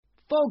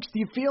Folks, do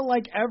you feel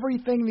like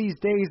everything these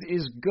days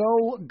is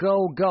go,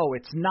 go, go?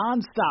 It's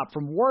nonstop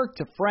from work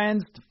to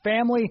friends to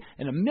family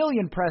and a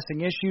million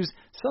pressing issues.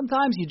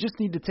 Sometimes you just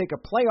need to take a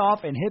play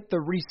off and hit the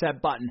reset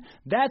button.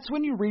 That's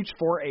when you reach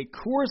for a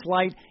Coors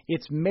Light.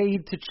 It's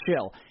made to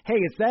chill. Hey,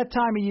 it's that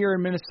time of year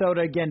in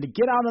Minnesota again to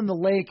get out on the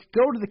lake,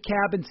 go to the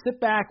cabin,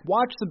 sit back,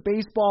 watch some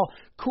baseball.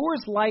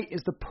 Coors Light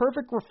is the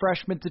perfect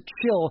refreshment to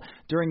chill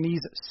during these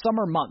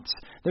summer months.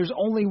 There's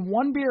only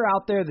one beer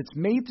out there that's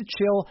made to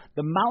chill.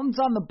 The mountains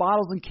on the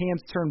bottle and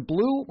cans turn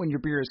blue when your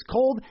beer is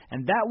cold,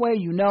 and that way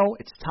you know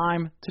it's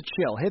time to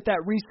chill. Hit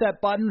that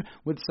reset button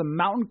with some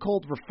mountain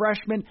cold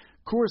refreshment.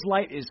 Coors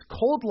Light is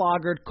cold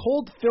lagered,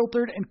 cold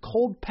filtered, and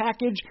cold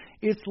packaged.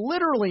 It's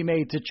literally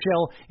made to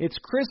chill. It's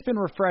crisp and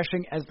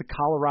refreshing as the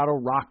Colorado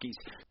Rockies.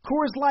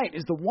 Coors Light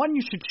is the one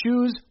you should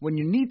choose when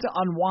you need to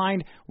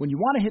unwind, when you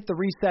want to hit the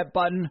reset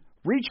button.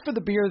 Reach for the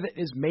beer that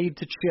is made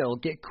to chill.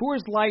 Get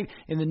Coors Light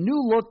in the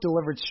new look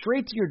delivered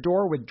straight to your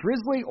door with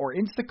Drizzly or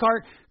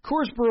Instacart.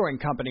 Coors Brewing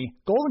Company,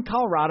 Golden,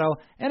 Colorado,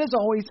 and as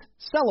always,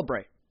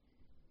 celebrate.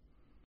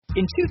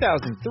 In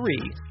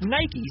 2003,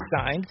 Nike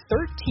signed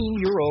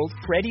 13-year-old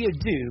Freddie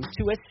Adu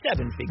to a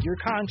seven-figure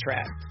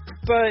contract.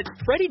 But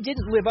Freddie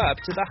didn't live up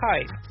to the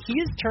hype. He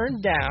has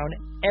turned down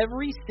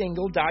every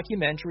single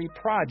documentary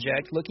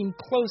project looking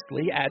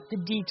closely at the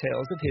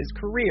details of his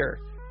career.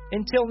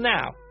 Until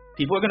now.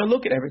 People are going to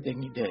look at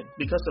everything you did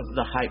because of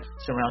the hype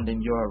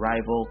surrounding your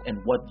arrival and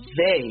what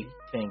they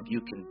think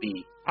you can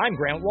be. I'm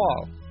Grant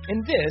Wall,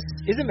 and this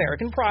is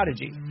American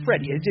Prodigy,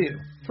 Freddie Adu,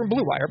 from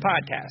Blue Wire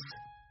Podcast.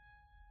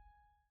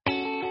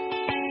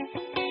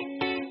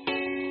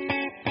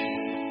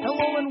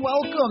 Hello and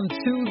welcome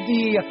to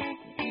the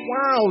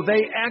Wow,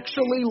 they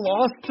actually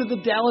lost to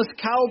the Dallas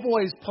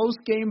Cowboys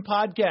post-game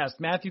podcast.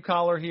 Matthew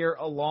Collar here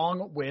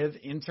along with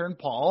intern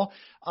Paul.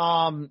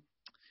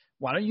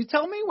 Why don't you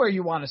tell me where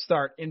you want to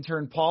start,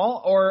 intern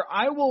Paul, or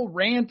I will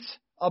rant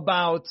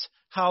about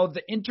how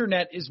the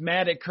internet is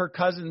mad at Kirk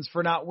Cousins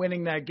for not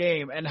winning that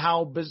game and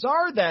how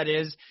bizarre that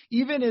is,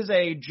 even as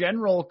a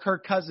general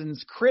Kirk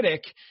Cousins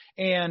critic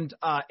and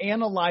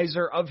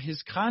analyzer of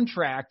his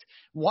contract,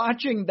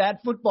 watching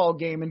that football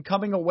game and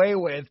coming away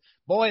with,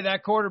 boy,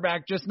 that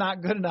quarterback just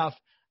not good enough.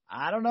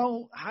 I don't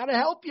know how to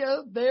help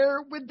you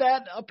there with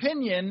that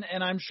opinion,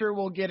 and I'm sure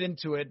we'll get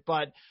into it.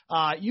 But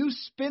you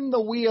spin the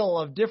wheel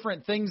of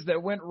different things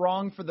that went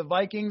wrong for the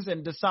Vikings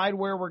and decide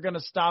where we're going to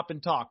stop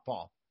and talk,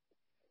 Paul.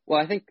 Well,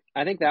 I think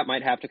that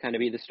might have to kind of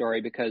be the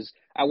story because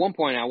at one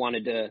point I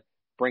wanted to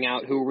bring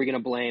out who are we going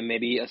to blame,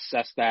 maybe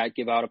assess that,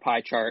 give out a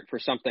pie chart for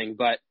something.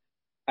 But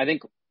I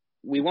think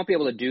we won't be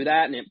able to do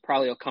that, and it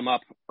probably will come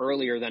up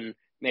earlier than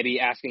maybe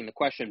asking the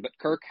question. But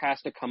Kirk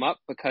has to come up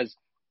because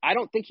I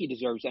don't think he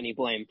deserves any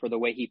blame for the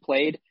way he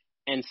played,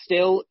 and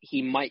still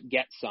he might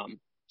get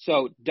some.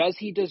 So does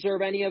he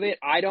deserve any of it?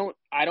 I don't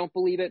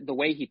believe it. The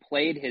way he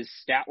played, his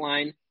stat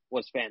line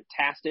was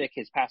fantastic.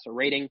 His passer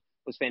rating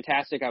was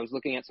fantastic. I was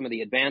looking at some of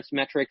the advanced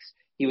metrics.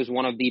 He was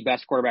one of the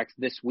best quarterbacks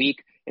this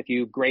week. If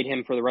you grade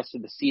him for the rest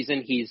of the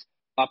season, he's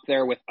up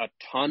there with a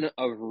ton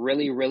of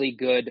really, really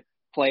good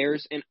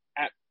players. And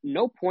at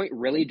no point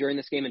really during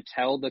this game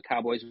until the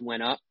Cowboys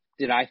went up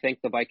did I think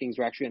the Vikings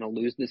were actually going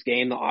to lose this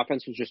game. The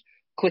offense was just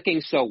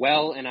clicking so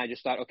well, and I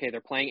just thought, okay, they're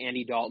playing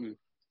Andy Dalton.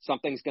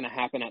 Something's going to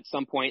happen at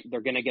some point.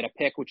 They're going to get a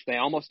pick, which they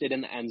almost did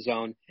in the end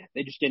zone.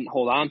 They just didn't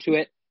hold on to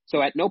it.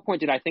 So at no point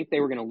did I think they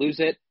were going to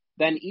lose it.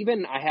 Then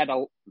even I had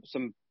a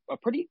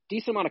pretty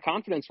decent amount of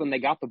confidence when they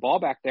got the ball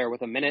back there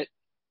with a minute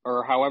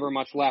or however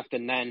much left,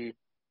 and then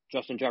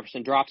Justin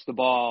Jefferson drops the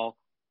ball.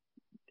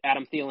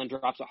 Adam Thielen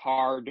drops a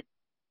hard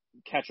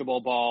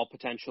catchable ball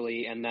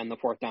potentially, and then the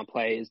fourth down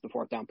play is the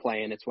fourth down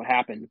play, and it's what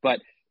happened. But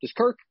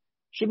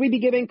should we be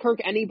giving Kirk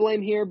any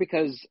blame here?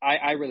 Because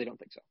I really don't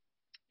think so.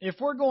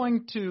 If we're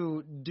going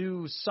to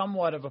do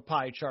somewhat of a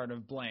pie chart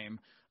of blame,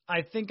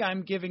 I think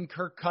I'm giving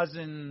Kirk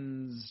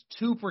Cousins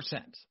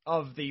 2%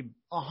 of the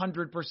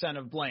 100%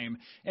 of blame,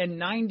 and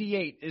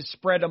 98 is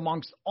spread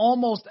amongst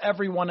almost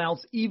everyone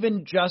else,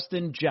 even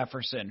Justin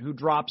Jefferson, who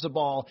drops a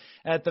ball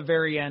at the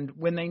very end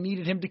when they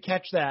needed him to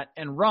catch that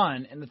and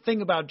run. And the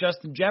thing about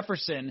Justin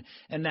Jefferson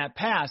and that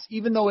pass,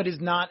 even though it is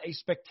not a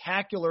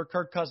spectacular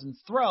Kirk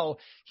Cousins throw,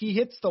 he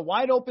hits the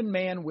wide open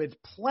man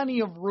with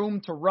plenty of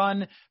room to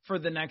run for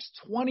the next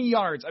 20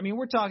 yards. I mean,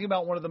 we're talking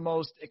about one of the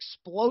most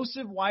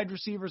explosive wide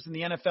receivers in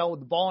the NFL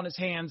with the ball in his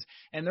hands,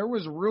 and there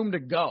was room to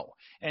go.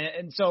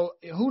 And so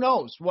who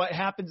knows what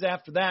happens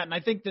after that. And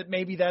I think that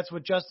maybe that's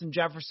what Justin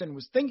Jefferson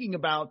was thinking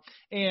about.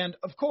 And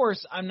of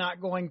course, I'm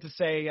not going to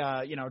say,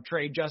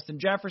 trade Justin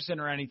Jefferson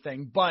or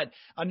anything, but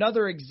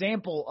another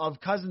example of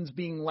Cousins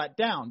being let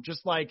down,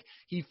 just like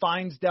he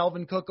finds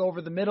Dalvin Cook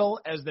over the middle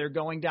as they're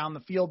going down the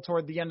field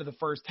toward the end of the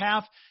first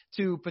half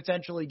to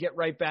potentially get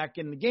right back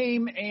in the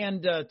game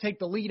and take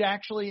the lead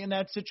actually in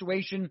that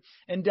situation.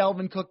 And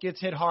Dalvin Cook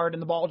gets hit hard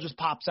and the ball just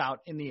pops out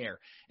in the air.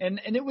 And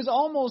it was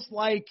almost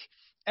like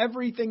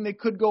everything that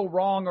could go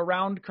wrong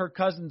around Kirk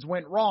Cousins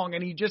went wrong,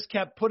 and he just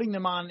kept putting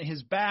them on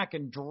his back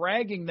and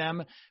dragging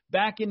them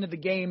back into the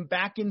game,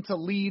 back into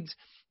leads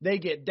They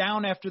get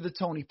down after the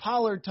Tony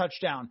Pollard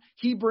touchdown.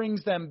 He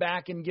brings them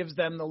back and gives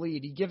them the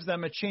lead. He gives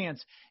them a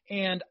chance.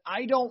 And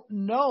I don't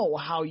know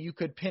how you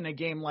could pin a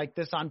game like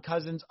this on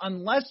Cousins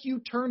unless you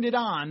turned it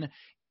on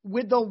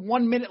with the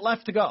 1 minute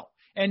left to go.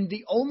 And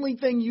the only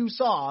thing you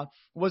saw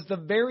was the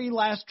very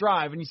last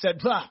drive, and you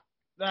said,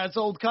 that's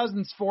old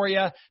Cousins for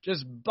you,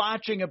 just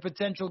botching a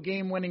potential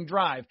game-winning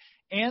drive.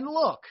 And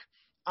look,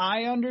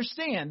 I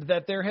understand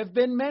that there have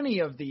been many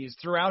of these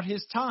throughout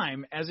his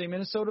time as a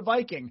Minnesota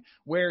Viking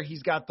where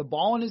he's got the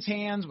ball in his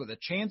hands with a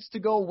chance to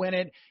go win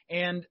it,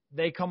 and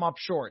they come up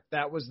short.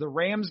 That was the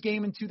Rams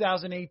game in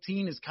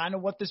 2018 is kind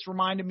of what this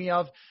reminded me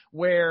of,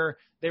 where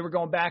they were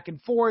going back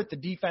and forth. The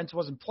defense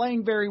wasn't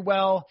playing very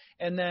well,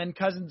 and then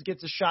Cousins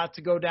gets a shot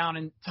to go down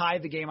and tie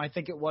the game. I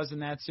think it was in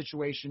that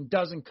situation.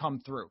 Doesn't come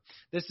through.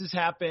 This has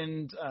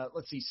happened,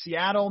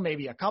 Seattle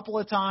maybe a couple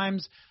of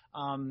times.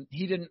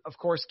 He didn't, of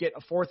course, get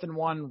a 4th and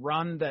 1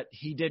 run that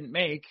he didn't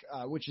make,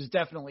 which is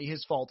definitely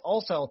his fault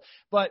also.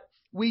 But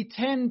we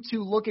tend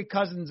to look at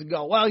Cousins and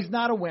go, well, he's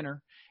not a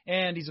winner,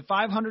 and he's a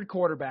 500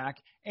 quarterback,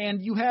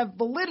 and you have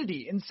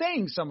validity in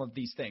saying some of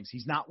these things.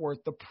 He's not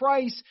worth the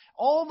price,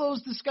 all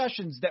those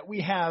discussions that we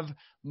have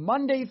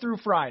Monday through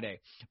Friday.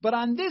 But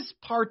on this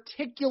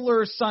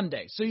particular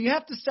Sunday, so you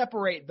have to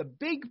separate the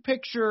big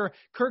picture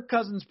Kirk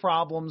Cousins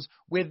problems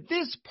with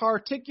this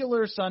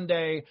particular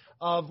Sunday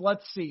of,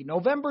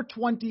 November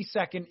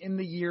 22nd in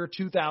the year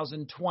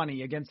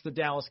 2020 against the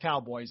Dallas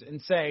Cowboys, and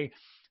say,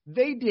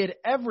 they did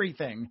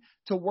everything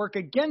to work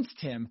against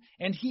him,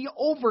 and he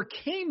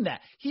overcame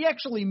that. He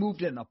actually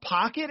moved in the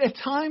pocket at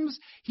times.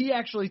 He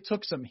actually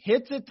took some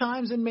hits at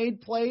times and made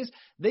plays.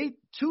 They,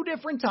 2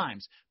 different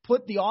times,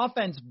 put the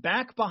offense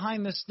back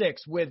behind the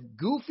sticks with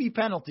goofy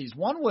penalties.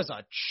 One was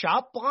a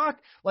chop block.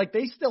 Like,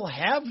 they still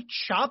have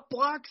chop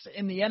blocks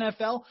in the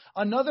NFL.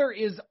 Another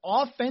is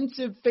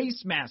offensive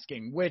face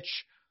masking,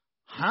 which,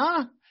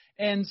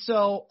 And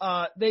so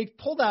they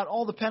pulled out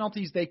all the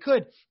penalties they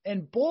could,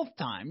 and both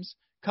times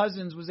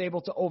Cousins was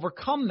able to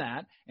overcome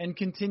that and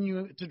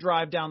continue to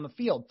drive down the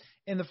field.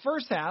 In the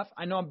first half,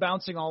 I know I'm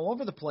bouncing all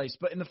over the place,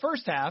 but in the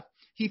first half,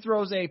 he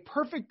throws a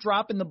perfect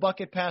drop in the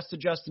bucket pass to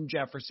Justin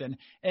Jefferson,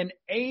 an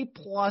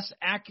A-plus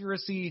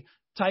accuracy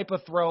type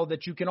of throw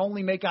that you can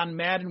only make on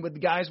Madden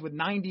with guys with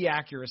 90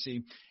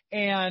 accuracy.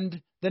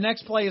 And the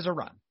next play is a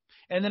run.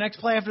 And the next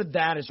play after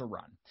that is a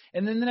run.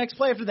 And then the next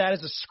play after that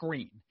is a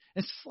screen.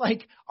 It's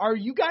like, are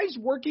you guys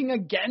working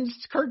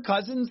against Kirk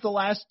Cousins the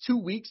last 2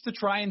 weeks to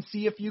try and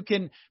see if you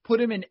can put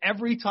him in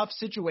every tough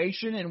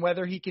situation and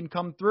whether he can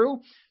come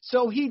through?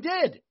 So he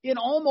did in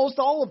almost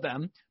all of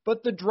them,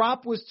 but the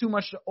drop was too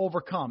much to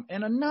overcome.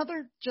 And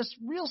another just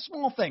real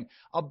small thing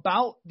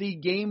about the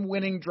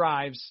game-winning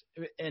drives,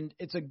 and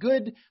it's a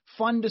good,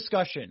 fun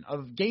discussion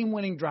of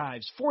game-winning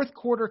drives, fourth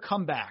quarter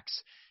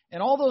comebacks,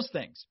 and all those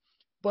things.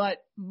 But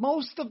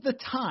most of the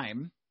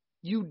time,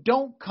 you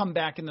don't come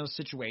back in those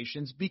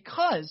situations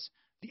because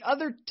the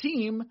other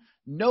team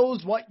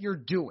knows what you're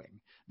doing.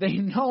 They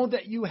know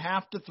that you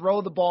have to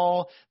throw the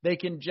ball. They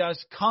can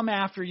just come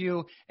after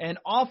you. And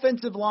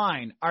offensive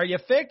line, are you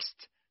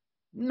fixed?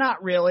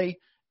 Not really.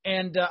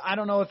 And I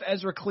don't know if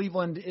Ezra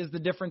Cleveland is the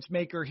difference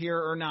maker here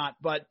or not,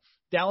 but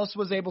Dallas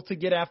was able to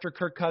get after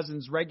Kirk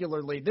Cousins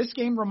regularly. This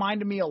game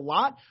reminded me a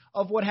lot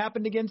of what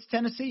happened against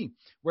Tennessee,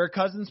 where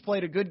Cousins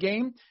played a good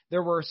game.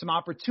 There were some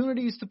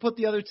opportunities to put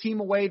the other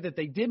team away that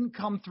they didn't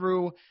come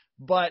through,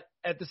 but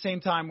at the same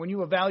time, when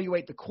you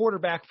evaluate the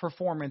quarterback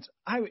performance,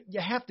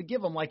 you have to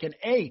give them like an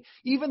A.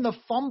 Even the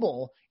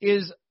fumble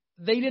is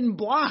they didn't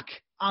block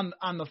on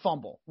the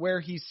fumble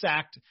where he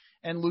sacked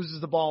and loses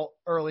the ball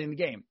early in the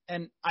game.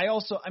 And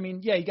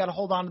you got to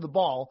hold on to the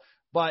ball,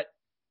 but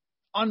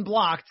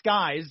unblocked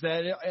guys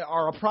that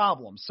are a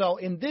problem. So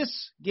in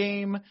this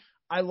game,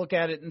 I look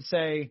at it and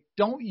say,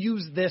 don't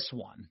use this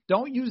one.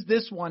 Don't use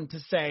this one to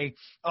say,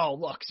 oh,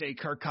 look, say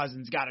Kirk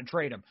Cousins, got to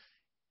trade him.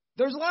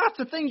 There's lots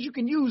of things you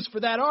can use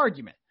for that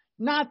argument.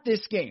 Not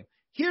this game.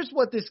 Here's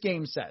what this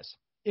game says.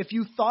 If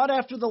you thought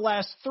after the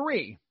last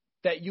 3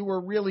 that you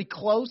were really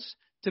close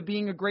to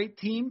being a great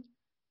team,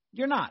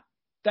 you're not.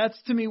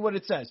 That's to me what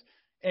it says.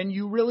 And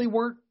you really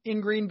weren't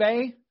in Green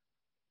Bay.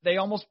 They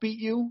almost beat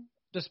you,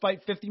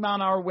 despite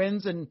 50-mile-an-hour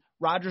winds and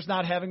Rodgers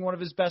not having one of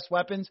his best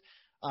weapons.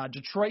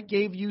 Detroit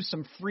gave you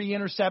some free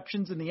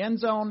interceptions in the end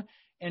zone,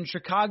 and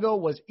Chicago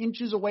was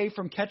inches away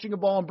from catching a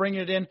ball and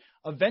bringing it in.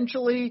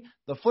 Eventually,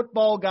 the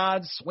football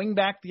gods swing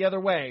back the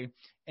other way,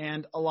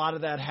 and a lot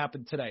of that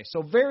happened today.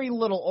 So very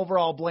little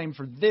overall blame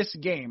for this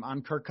game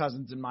on Kirk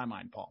Cousins in my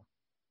mind, Paul.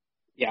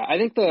 Yeah, I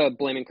think the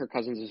blaming Kirk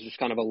Cousins is just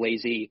kind of a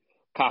lazy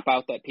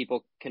cop-out that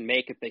people can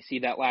make if they see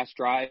that last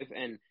drive,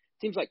 and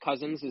seems like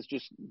Cousins is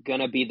just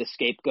going to be the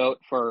scapegoat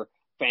for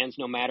fans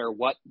no matter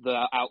what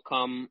the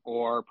outcome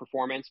or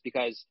performance,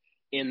 because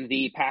in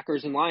the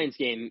Packers and Lions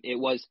game, it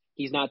was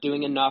he's not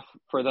doing enough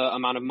for the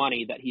amount of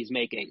money that he's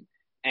making.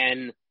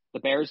 And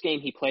the Bears game,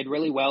 he played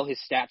really well. His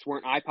stats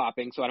weren't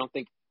eye-popping, so I don't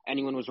think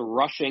anyone was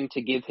rushing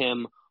to give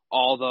him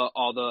all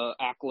the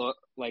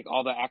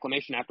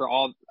acclamation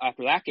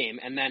after that game.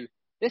 And then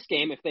this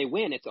game, if they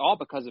win, it's all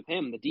because of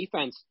him. The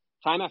defense,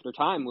 time after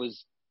time,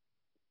 was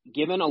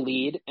given a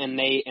lead and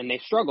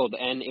they struggled,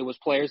 and it was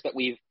players that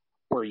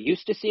we're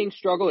used to seeing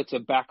struggle. It's a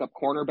backup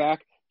cornerback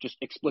just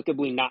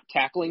explicably not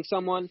tackling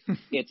someone.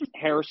 It's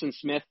Harrison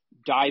Smith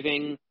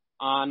diving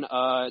on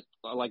a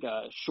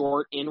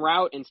short in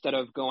route instead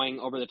of going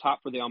over the top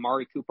for the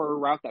Amari Cooper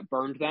route that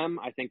burned them,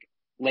 I think,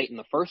 late in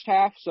the first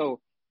half.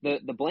 So the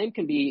blame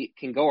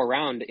can go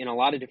around in a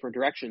lot of different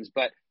directions.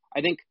 But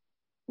I think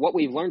what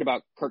we've learned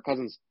about Kirk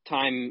Cousins'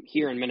 time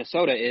here in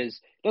Minnesota is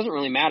it doesn't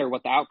really matter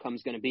what the outcome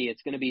is going to be.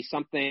 It's going to be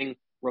something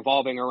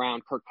revolving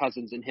around Kirk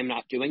Cousins and him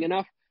not doing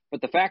enough. But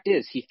the fact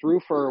is, he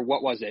threw for,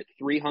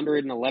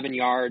 311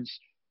 yards,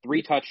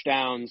 3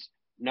 touchdowns,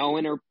 no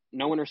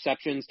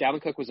interceptions.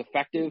 Dalvin Cook was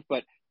effective,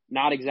 but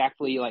not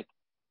exactly like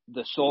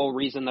the sole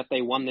reason that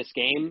they won this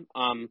game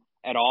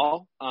at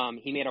all.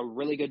 He made a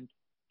really good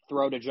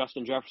throw to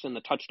Justin Jefferson, the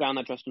touchdown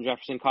that Justin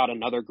Jefferson caught,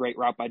 another great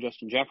route by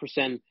Justin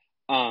Jefferson.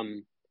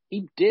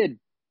 He did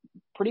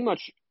pretty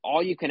much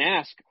all you can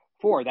ask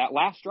for. That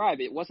last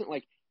drive, it wasn't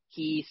like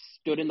he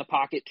stood in the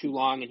pocket too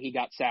long and he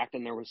got sacked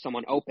and there was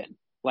someone open.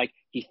 Like,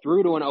 he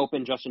threw to an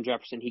open Justin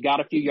Jefferson. He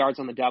got a few yards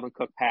on the Dalvin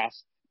Cook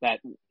pass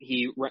that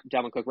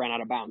Dalvin Cook ran out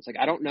of bounds. Like,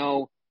 I don't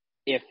know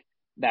if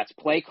that's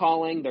play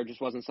calling, there just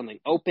wasn't something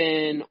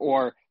open,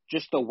 or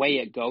just the way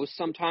it goes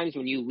sometimes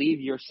when you leave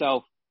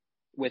yourself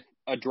with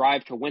a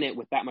drive to win it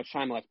with that much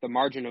time left. The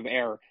margin of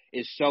error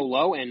is so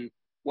low, and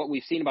what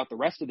we've seen about the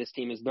rest of this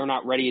team is they're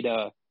not ready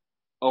to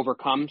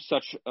overcome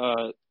such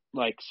a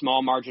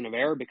small margin of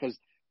error, because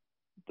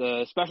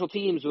the special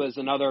teams was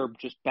another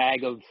just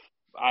bag of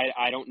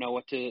I don't know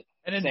what to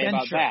say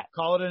about that.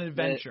 Call it an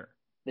adventure.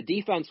 The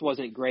defense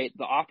wasn't great.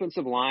 The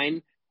offensive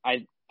line,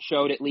 I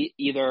showed at least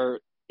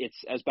either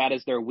it's as bad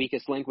as their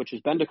weakest link, which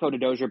has been Dakota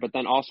Dozier, but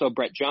then also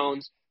Brett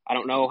Jones. I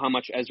don't know how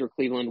much Ezra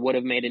Cleveland would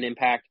have made an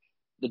impact.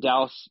 The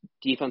Dallas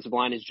defensive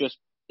line is just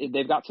 –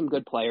 they've got some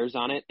good players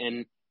on it,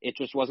 and it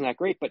just wasn't that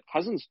great. But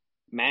Cousins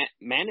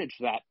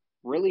managed that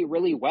really,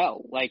 really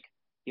well. Like,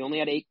 he only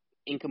had 8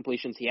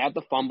 incompletions. He had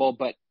the fumble,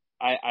 but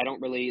I don't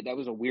really – that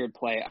was a weird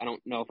play. I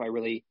don't know if I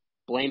really –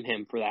 blame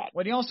him for that.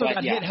 Well, he also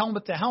got hit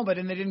helmet to helmet,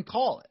 and they didn't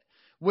call it,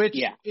 which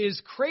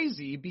is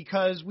crazy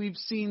because we've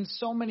seen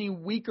so many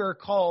weaker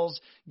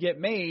calls get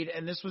made,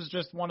 and this was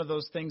just one of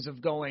those things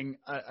of going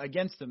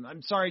against him.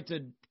 I'm sorry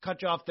to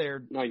cut you off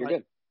there. No, you're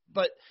good.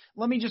 But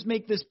let me just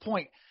make this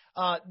point,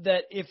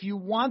 that if you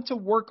want to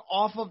work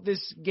off of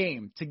this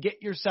game to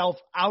get yourself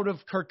out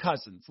of Kirk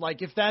Cousins,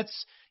 like if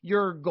that's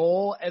your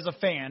goal as a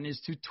fan is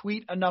to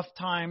tweet enough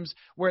times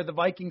where the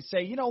Vikings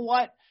say, you know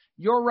what,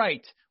 you're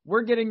right,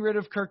 we're getting rid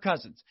of Kirk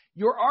Cousins.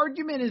 Your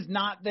argument is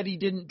not that he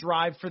didn't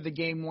drive for the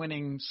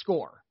game-winning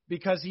score,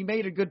 because he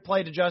made a good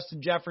play to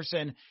Justin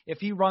Jefferson. If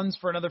he runs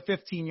for another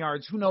 15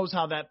 yards, who knows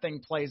how that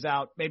thing plays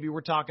out. Maybe we're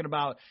talking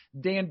about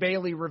Dan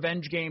Bailey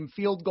revenge game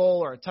field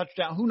goal or a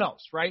touchdown. Who knows,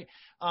 right?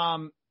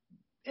 And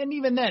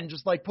even then,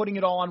 just like putting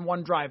it all on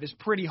one drive is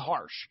pretty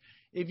harsh.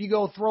 If you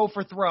go throw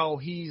for throw,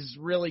 he's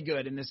really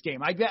good in this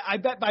game. I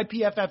bet by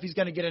PFF he's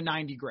going to get a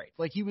 90 grade.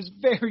 Like, he was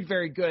very,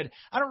 very good.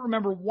 I don't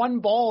remember one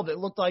ball that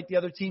looked like the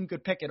other team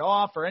could pick it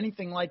off or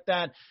anything like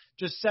that.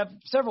 Just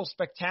several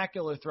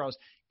spectacular throws.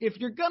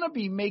 If you're going to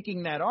be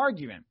making that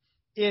argument,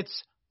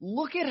 it's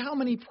look at how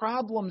many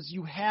problems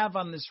you have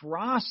on this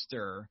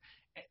roster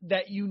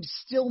that you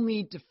still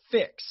need to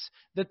fix,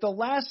 that the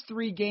last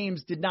 3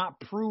 games did not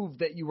prove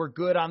that you were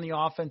good on the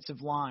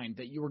offensive line,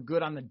 that you were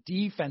good on the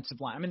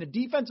defensive line. I mean, the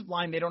defensive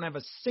line, they don't have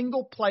a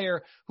single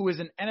player who is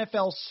an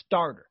NFL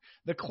starter.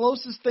 The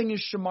closest thing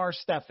is Shamar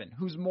Stephen,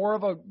 who's more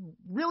of a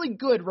really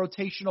good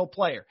rotational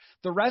player.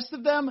 The rest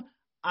of them,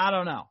 I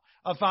don't know.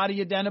 Afadi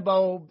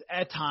Adenabo,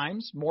 at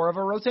times, more of a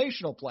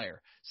rotational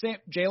player.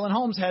 Jalen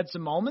Holmes had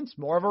some moments,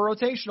 more of a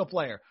rotational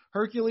player.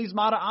 Hercules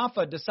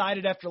Mataafa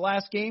decided after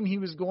last game he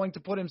was going to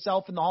put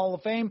himself in the Hall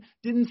of Fame.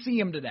 Didn't see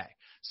him today.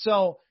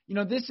 So,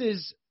 this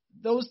is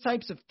those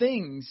types of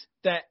things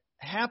that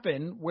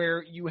happen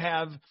where you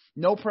have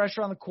no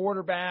pressure on the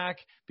quarterback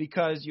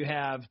because you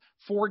have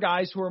 4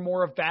 guys who are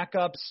more of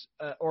backups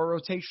or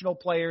rotational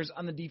players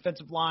on the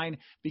defensive line,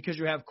 because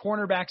you have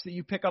cornerbacks that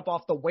you pick up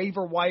off the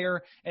waiver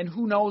wire, and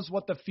who knows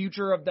what the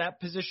future of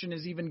that position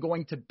is even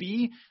going to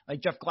be.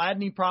 Like Jeff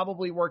Gladney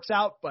probably works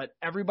out, but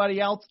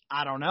everybody else,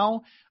 I don't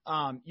know.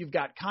 You've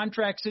got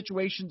contract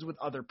situations with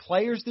other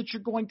players that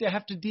you're going to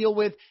have to deal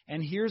with,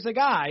 and here's a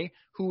guy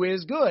who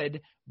is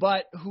good,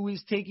 but who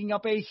is taking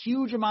up a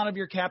huge amount of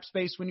your cap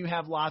space when you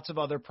have lots of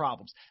other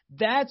problems.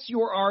 That's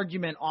your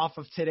argument off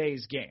of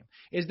today's game,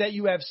 is that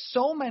you have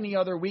so many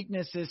other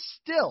weaknesses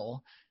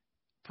still,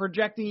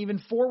 projecting even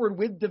forward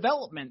with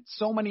development,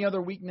 so many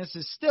other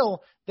weaknesses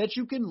still, that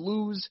you can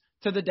lose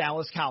to the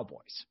Dallas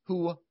Cowboys,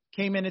 who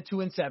came in at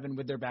 2-7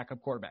 with their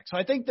backup quarterback. So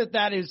I think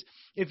that is,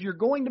 if you're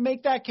going to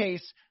make that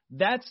case,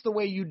 that's the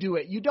way you do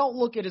it. You don't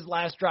look at his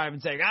last drive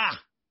and say,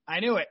 I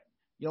knew it.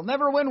 You'll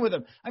never win with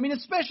him. I mean,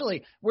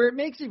 especially where it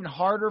makes it even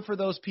harder for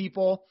those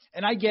people,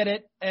 and I get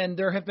it, and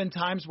there have been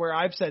times where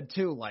I've said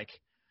too, like,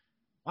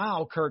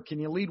 wow, Kirk, can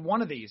you lead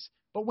one of these?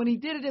 But when he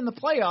did it in the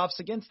playoffs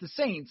against the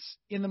Saints,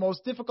 in the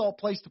most difficult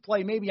place to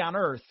play maybe on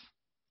earth,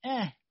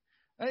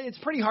 It's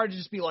pretty hard to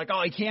just be like,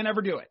 oh, he can't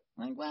ever do it.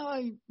 Like,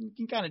 well,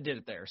 he kind of did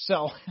it there.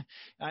 So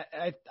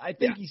I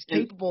think he's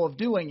capable of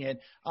doing it,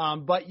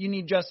 but you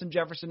need Justin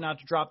Jefferson not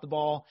to drop the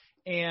ball.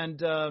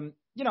 And,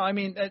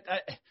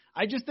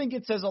 I just think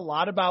it says a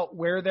lot about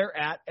where they're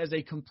at as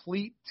a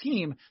complete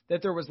team,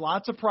 that there was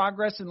lots of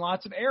progress in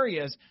lots of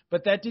areas,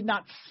 but that did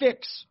not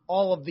fix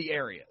all of the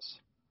areas.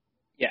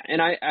 Yeah,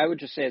 and I would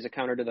just say as a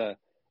counter to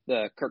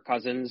the Kirk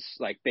Cousins,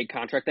 like, big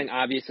contract thing,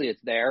 obviously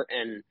it's there,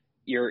 and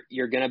you're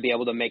going to be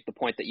able to make the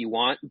point that you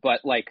want, but,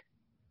 like,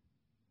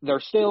 they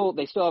still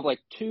have,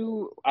 like,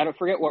 two – I don't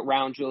forget what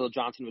round Julio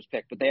Johnson was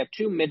picked, but they have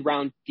two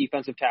mid-round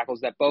defensive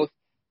tackles that both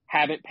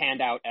haven't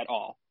panned out at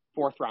all.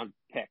 Fourth-round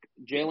pick.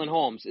 Jalen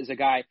Holmes is a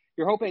guy –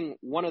 you're hoping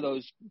one of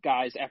those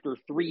guys, after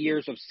 3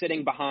 years of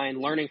sitting behind,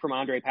 learning from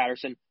Andre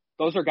Patterson,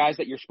 those are guys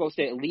that you're supposed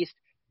to at least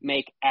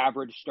make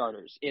average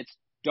starters. It's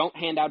don't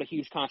hand out a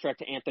huge contract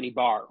to Anthony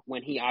Barr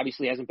when he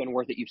obviously hasn't been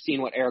worth it. You've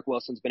seen what Eric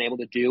Wilson's been able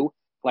to do,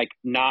 like,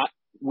 not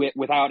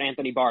without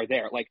Anthony Barr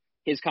there. Like,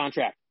 his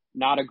contract,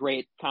 not a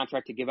great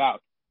contract to give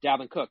out.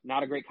 Dalvin Cook,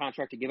 not a great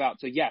contract to give out.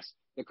 So, yes,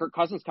 the Kirk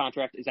Cousins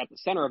contract is at the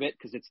center of it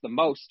because it's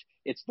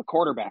the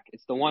quarterback.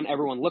 It's the one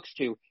everyone looks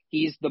to.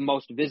 He's the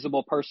most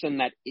visible person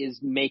that is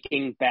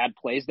making bad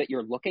plays that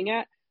you're looking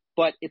at.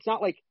 But it's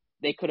not like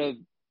they could have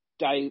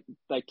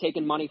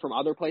taken money from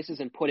other places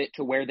and put it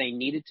to where they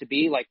needed to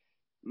be. Like,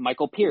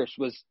 Michael Pierce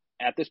was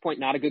at this point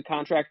not a good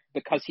contract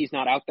because he's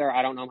not out there.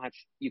 I don't know how much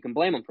you can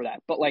blame him for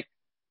that. But, like,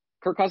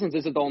 Kirk Cousins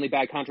isn't the only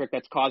bad contract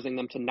that's causing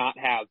them to not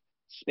have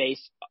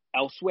space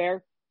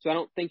elsewhere. So I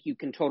don't think you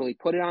can totally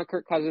put it on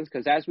Kirk Cousins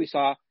because, as we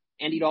saw,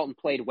 Andy Dalton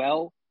played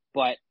well,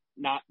 but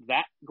not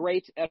that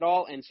great at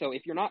all. And so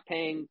if you're not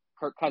paying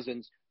Kirk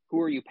Cousins,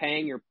 who are you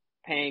paying? You're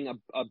paying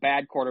a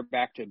bad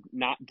quarterback to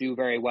not do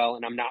very well,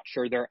 and I'm not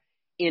sure they're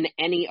in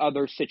any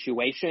other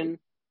situation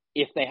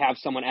if they have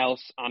someone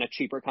else on a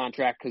cheaper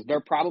contract because they're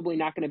probably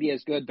not going to be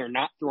as good. They're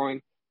not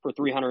throwing for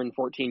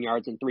 314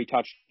 yards and 3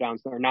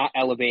 touchdowns. They're not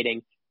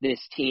elevating this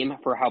team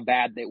for how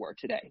bad they were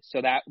today.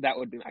 So that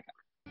would be my comment.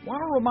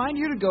 Want to remind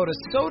you to go to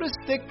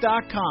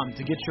SodaStick.com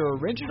to get your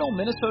original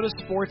Minnesota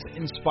sports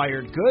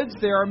inspired goods.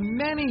 There are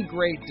many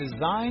great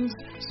designs.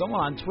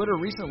 Someone on Twitter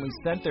recently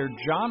sent their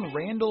John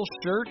Randall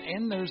shirt,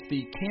 and there's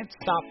the Can't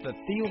Stop the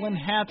Thielen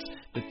hats,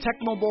 the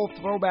Tecmo Bowl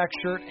throwback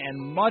shirt, and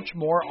much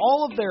more.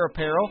 All of their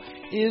apparel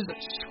is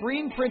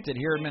screen printed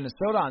here in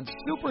Minnesota on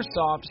super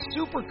soft,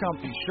 super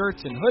comfy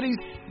shirts and hoodies.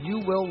 You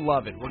will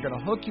love it. We're going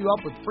to hook you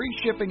up with free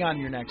shipping on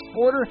your next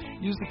order.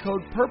 Use the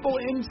code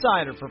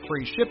PURPLEINSIDER for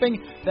free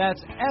shipping.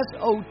 That's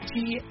SotaStick.com.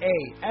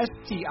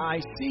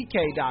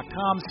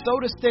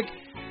 SodaStick,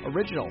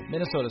 original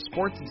Minnesota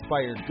sports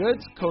inspired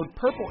goods. Code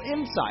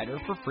PURPLEINSIDER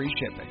for free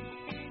shipping.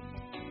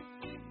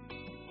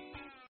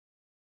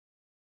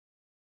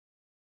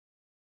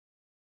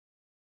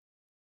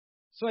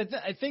 So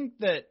I think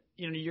that,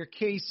 your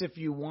case, if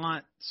you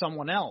want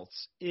someone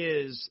else,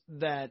 is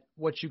that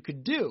what you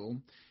could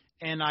do,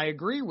 and I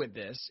agree with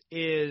this,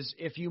 is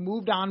if you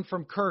moved on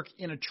from Kirk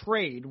in a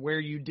trade where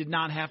you did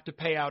not have to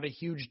pay out a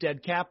huge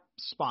dead cap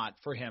spot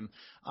for him,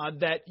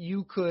 that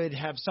you could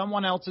have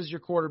someone else as your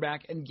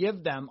quarterback and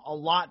give them a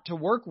lot to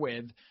work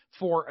with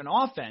for an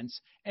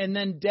offense and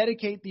then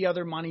dedicate the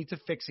other money to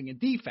fixing a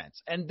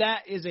defense. And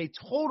that is a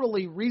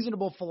totally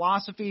reasonable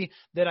philosophy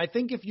that I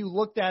think if you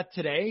looked at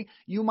today,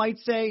 you might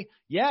say,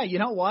 yeah, you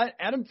know what?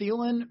 Adam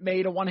Thielen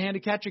made a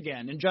one-handed catch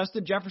again, and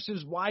Justin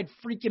Jefferson's wide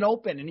freaking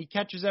open, and he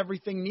catches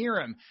everything near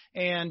him.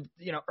 And,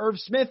 Irv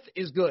Smith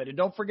is good, and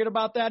don't forget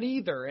about that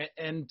either.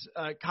 And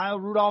Kyle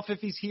Rudolph, if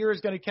he's here,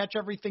 is going to catch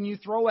everything you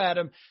throw at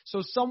him.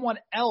 So someone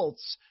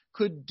else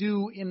could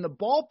do in the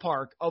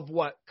ballpark of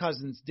what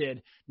Cousins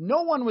did.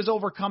 No one was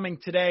overcoming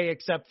today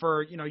except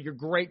for, your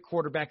great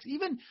quarterbacks.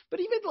 Even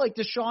like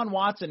Deshaun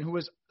Watson, who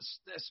was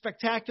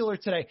spectacular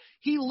today,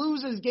 he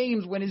loses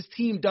games when his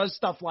team does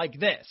stuff like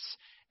this.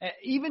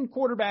 Even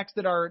quarterbacks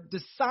that are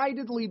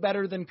decidedly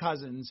better than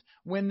Cousins,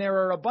 when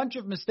there are a bunch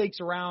of mistakes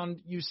around,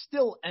 you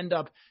still end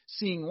up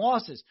seeing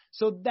losses.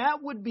 So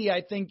that would be,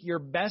 I think, your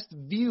best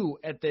view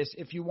at this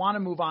if you want to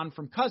move on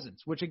from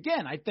Cousins, which,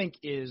 again, I think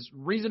is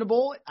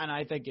reasonable, and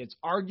I think it's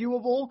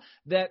arguable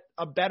that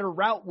a better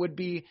route would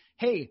be,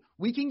 hey,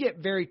 we can get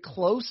very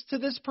close to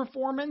this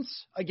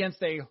performance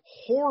against a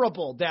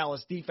horrible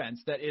Dallas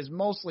defense that is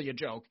mostly a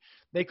joke.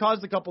 They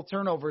caused a couple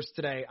turnovers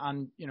today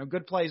on,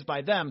 good plays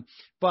by them,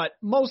 but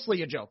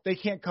mostly a joke. They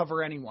can't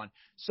cover anyone.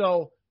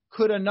 So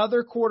could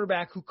another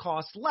quarterback who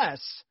costs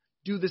less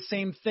do the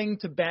same thing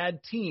to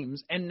bad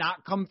teams and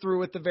not come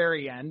through at the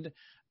very end,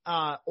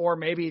 or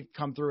maybe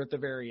come through at the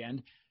very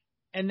end?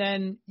 And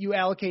then you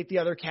allocate the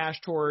other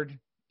cash toward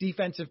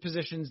defensive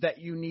positions that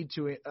you need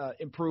to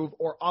improve,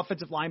 or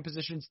offensive line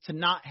positions to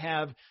not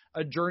have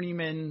a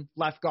journeyman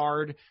left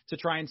guard to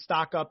try and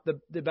stock up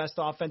the best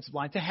offensive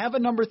line, to have a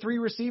number 3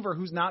 receiver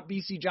who's not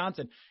B.C.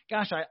 Johnson.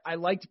 Gosh, I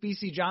liked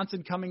B.C.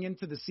 Johnson coming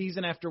into the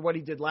season after what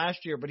he did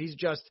last year, but he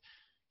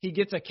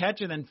gets a catch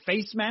and then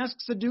face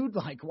masks a dude.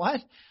 Like, what?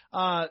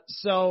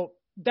 So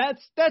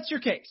that's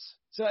your case.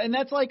 So, and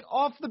that's like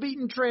off the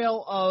beaten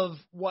trail of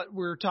what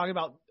we're talking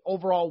about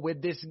overall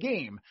with this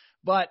game.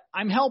 But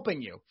I'm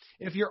helping you.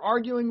 If you're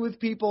arguing with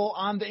people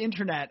on the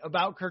internet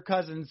about Kirk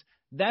Cousins,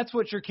 that's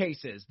what your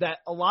case is, that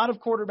a lot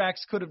of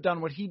quarterbacks could have done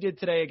what he did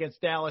today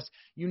against Dallas.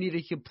 You need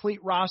a complete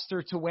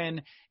roster to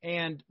win.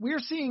 And we're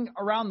seeing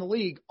around the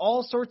league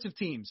all sorts of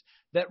teams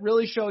that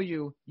really show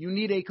you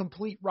need a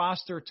complete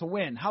roster to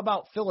win. How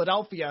about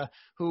Philadelphia,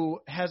 who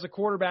has a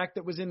quarterback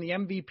that was in the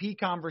MVP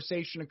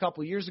conversation a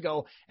couple of years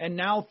ago and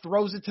now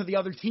throws it to the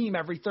other team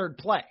every third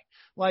play?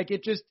 Like,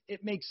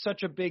 it makes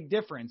such a big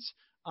difference.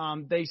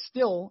 They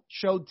still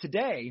showed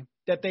today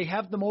that they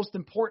have the most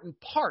important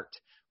part,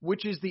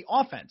 which is the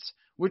offense,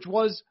 which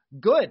was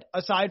good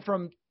aside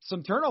from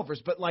some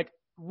turnovers, but like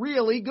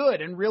really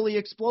good and really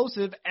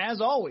explosive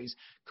as always.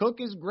 Cook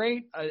is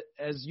great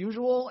as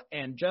usual,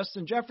 and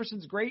Justin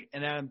Jefferson's great,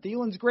 and Adam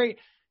Thielen's great.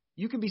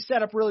 You can be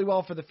set up really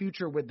well for the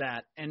future with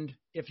that. And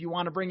if you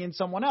want to bring in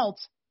someone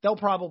else, they'll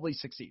probably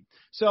succeed.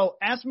 So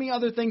ask me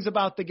other things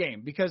about the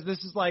game, because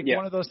this is like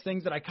one of those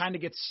things that I kind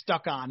of get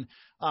stuck on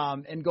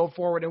and go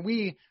forward.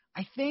 And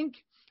I think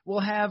we'll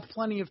have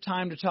plenty of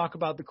time to talk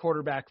about the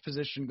quarterback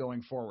position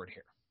going forward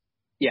here.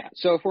 Yeah,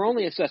 so if we're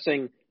only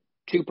assessing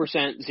 2%,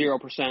 0%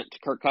 to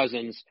Kirk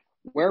Cousins,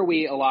 where are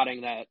we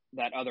allotting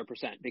that other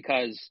percent?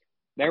 Because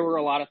there were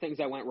a lot of things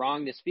that went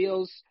wrong. This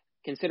feels,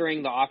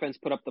 considering the offense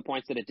put up the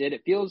points that it did,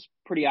 it feels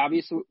pretty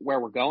obvious where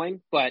we're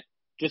going, but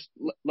just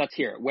let's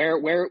hear it.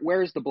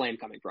 Where is the blame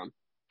coming from?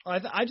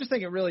 I just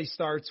think it really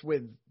starts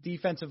with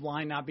defensive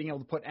line not being able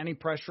to put any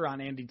pressure on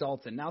Andy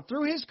Dalton. Now,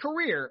 through his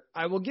career,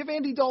 I will give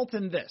Andy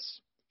Dalton this.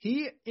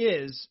 He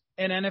is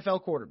an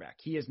NFL quarterback.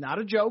 He is not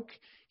a joke.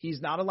 He's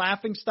not a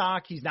laughing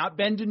stock. He's not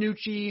Ben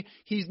DiNucci.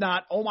 He's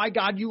not, oh, my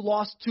God, you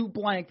lost to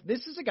blank.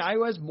 This is a guy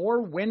who has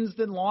more wins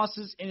than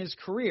losses in his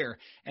career.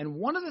 And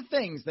one of the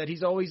things that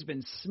he's always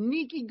been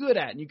sneaky good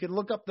at, and you can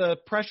look up the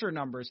pressure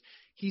numbers,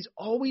 he's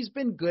always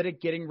been good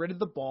at getting rid of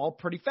the ball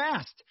pretty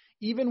fast,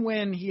 even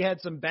when he had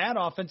some bad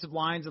offensive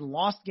lines and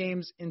lost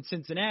games in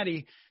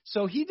Cincinnati.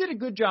 So he did a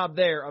good job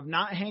there of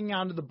not hanging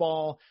on to the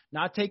ball,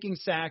 not taking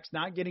sacks,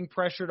 not getting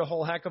pressured a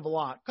whole heck of a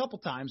lot, a couple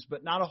times,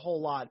 but not a whole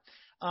lot.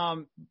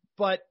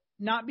 But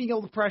not being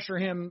able to pressure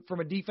him from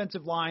a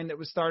defensive line that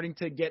was starting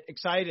to get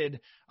excited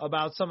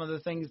about some of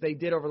the things they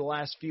did over the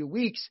last few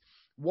weeks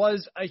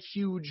was a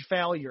huge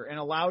failure and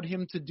allowed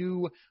him to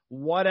do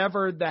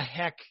whatever the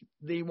heck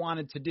they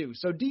wanted to do.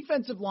 So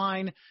defensive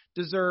line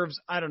deserves,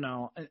 I don't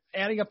know,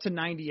 adding up to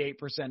 98%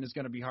 is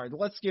going to be hard.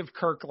 Let's give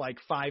Kirk like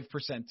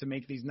 5% to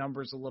make these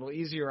numbers a little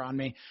easier on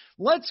me.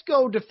 Let's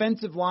go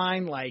defensive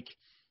line like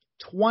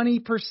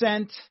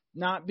 20%,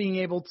 not being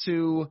able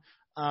to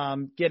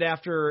get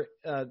after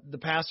the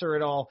passer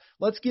at all.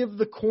 Let's give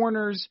the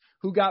corners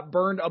who got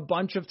burned a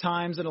bunch of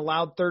times and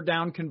allowed third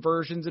down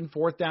conversions and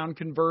fourth down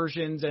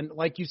conversions. And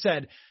like you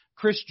said,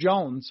 Chris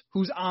Jones,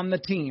 who's on the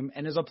team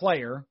and is a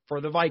player for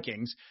the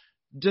Vikings,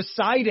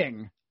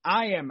 deciding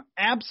I am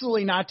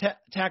absolutely not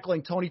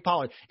tackling Tony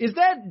Pollard. Is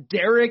that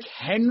Derrick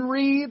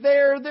Henry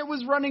there that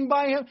was running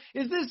by him?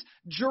 Is this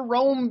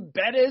Jerome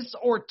Bettis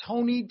or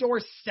Tony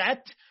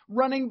Dorsett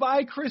running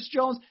by Chris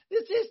Jones?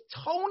 This is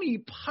Tony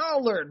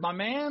Pollard, my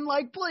man.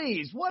 Like,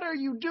 please, what are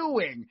you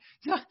doing?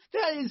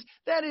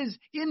 That is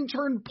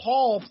intern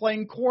Paul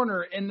playing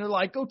corner, and they're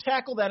like, go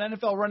tackle that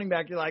NFL running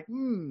back. You're like,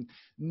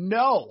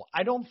 no,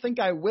 I don't think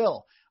I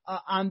will.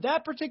 On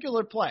that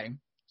particular play,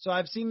 so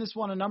I've seen this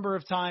one a number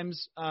of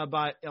times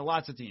by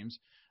lots of teams.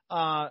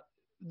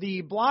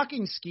 The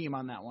blocking scheme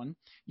on that one,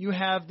 you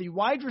have the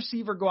wide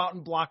receiver go out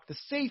and block the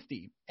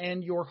safety,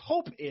 and your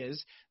hope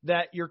is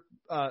that your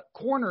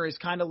corner is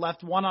kind of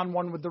left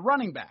one-on-one with the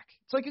running back.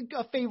 It's like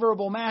a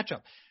favorable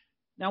matchup.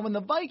 Now, when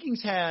the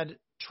Vikings had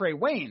Trey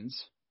Waynes,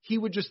 he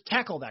would just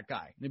tackle that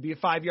guy. It'd be a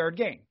 5-yard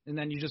gain, and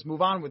then you just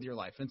move on with your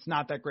life. It's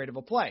not that great of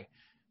a play.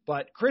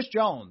 But Chris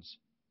Jones,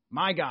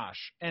 my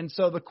gosh. And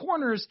so the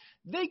corners,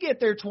 they get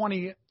their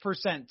 20%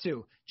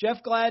 too.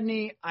 Jeff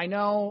Gladney, I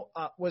know,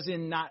 was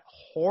in not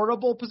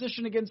horrible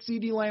position against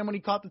CeeDee Lamb when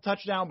he caught the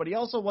touchdown, but he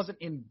also wasn't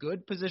in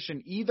good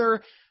position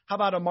either. How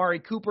about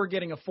Amari Cooper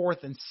getting a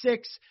 4th and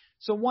 6?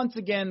 So once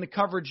again, the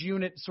coverage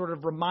unit sort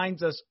of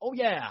reminds us, oh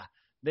yeah,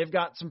 they've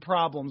got some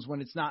problems when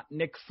it's not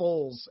Nick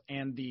Foles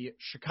and the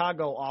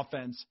Chicago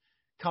offense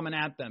coming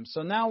at them.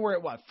 So now we're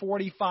at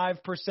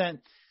 45%.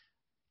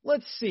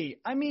 Let's see.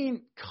 I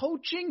mean,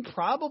 coaching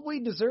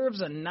probably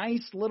deserves a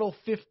nice little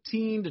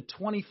 15 to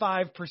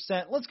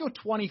 25%. Let's go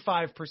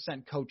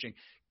 25% coaching.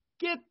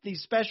 Get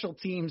these special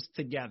teams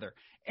together.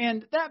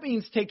 And that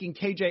means taking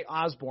KJ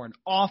Osborne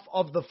off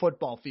of the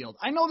football field.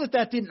 I know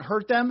that didn't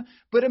hurt them,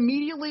 but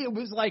immediately it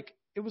was like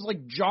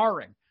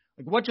jarring.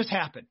 Like, what just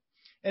happened?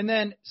 And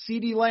then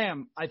CeeDee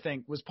Lamb, I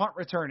think, was punt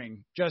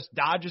returning. Just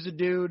dodges a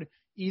dude,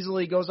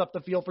 easily goes up the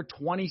field for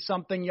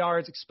 20-something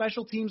yards.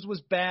 Special teams was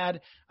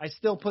bad. I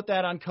still put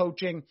that on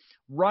coaching.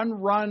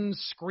 Run,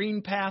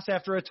 screen pass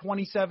after a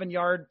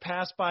 27-yard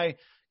pass by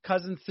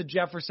Cousins to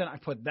Jefferson. I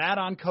put that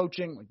on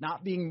coaching, like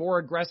not being more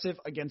aggressive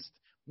against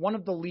one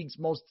of the league's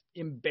most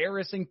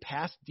embarrassing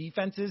pass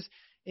defenses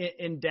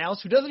in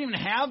Dallas, who doesn't even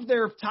have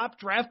their top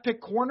draft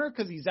pick corner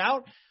because he's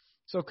out.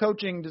 So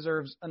coaching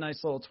deserves a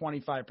nice little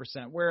 25%.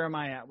 Where am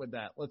I at with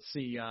that? Let's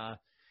see. I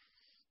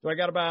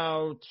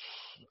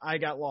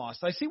got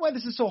lost. I see why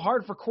this is so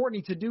hard for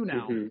Courtney to do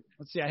now. Mm-hmm.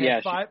 Let's see. I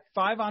had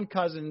five on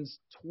Cousins,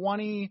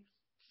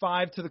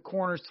 25 to the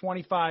corners,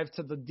 25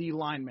 to the D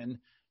linemen.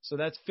 So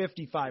that's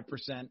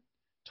 55%.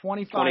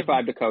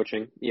 25 to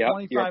coaching. Yeah.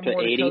 25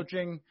 more to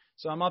coaching.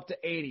 So I'm up to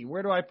 80.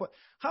 Where do I put?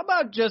 How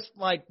about just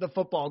like the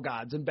football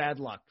gods and bad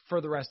luck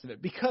for the rest of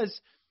it? Because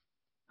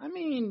I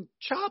mean,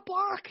 chop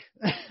block.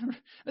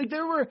 Like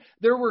there were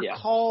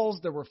calls,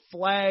 there were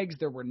flags,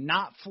 there were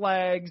not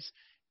flags,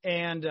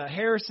 and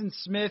Harrison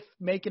Smith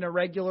making a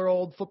regular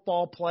old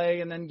football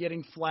play and then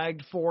getting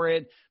flagged for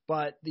it.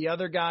 But the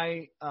other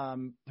guy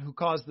who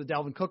caused the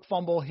Dalvin Cook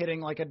fumble hitting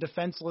like a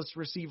defenseless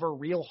receiver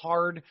real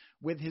hard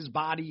with his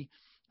body.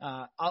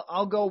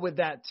 I'll go with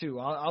that too.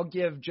 I'll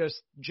give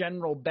just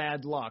general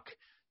bad luck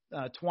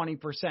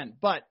 20%.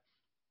 But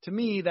to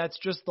me, that's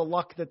just the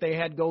luck that they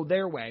had go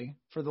their way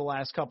for the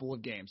last couple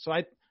of games. So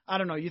I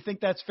don't know. You think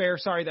that's fair?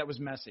 Sorry, that was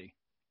messy.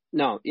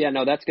 No,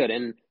 that's good.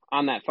 And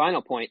on that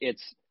final point,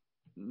 it's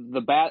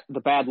the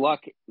bad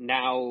luck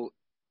now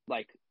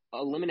like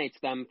eliminates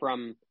them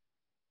from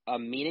a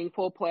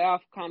meaningful playoff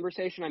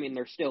conversation. I mean,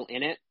 they're still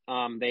in it.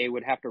 They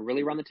would have to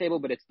really run the table,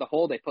 but it's the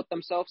hole they put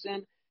themselves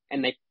in.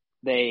 And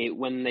they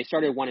when they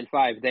started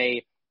 1-5,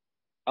 they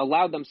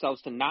allowed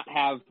themselves to not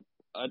have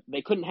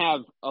they couldn't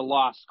have a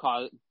loss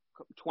cause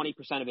 20%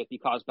 of it be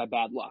caused by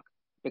bad luck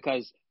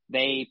because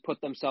they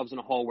put themselves in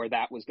a hole where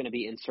that was going to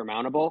be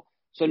insurmountable.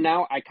 So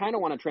now I kind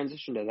of want to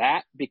transition to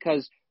that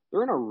because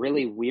they're in a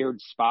really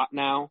weird spot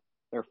now.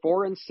 They're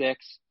 4-6.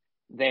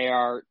 They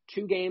are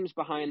 2 games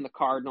behind the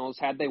Cardinals.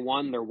 Had they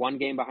won, they're 1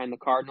 game behind the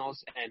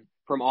Cardinals. And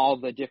from all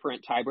the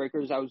different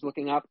tiebreakers I was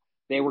looking up,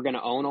 they were going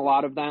to own a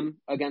lot of them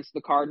against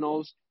the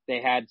Cardinals.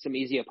 They had some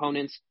easy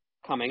opponents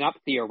coming up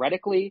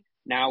theoretically.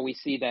 Now we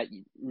see that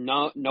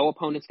no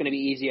opponent's going to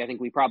be easy. I think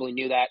we probably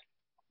knew that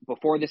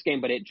before this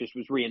game, but it just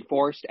was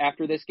reinforced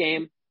after this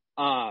game.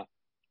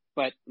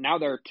 But now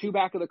they're 2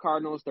 back of the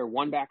Cardinals. They're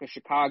 1 back of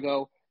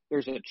Chicago.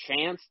 There's a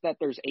chance that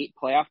there's 8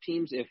 playoff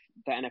teams if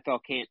the NFL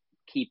can't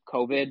keep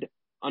COVID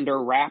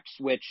under wraps,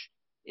 which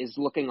is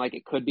looking like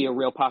it could be a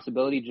real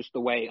possibility just the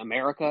way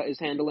America is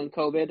handling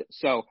COVID.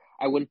 So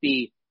I wouldn't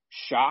be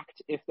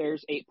shocked if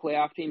there's 8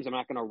 playoff teams. I'm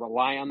not going to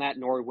rely on that,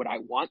 nor would I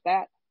want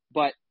that.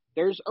 But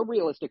there's a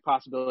realistic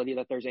possibility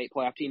that there's 8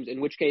 playoff teams,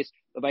 in which case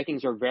the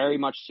Vikings are very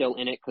much still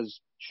in it because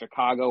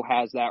Chicago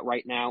has that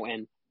right now,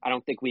 and I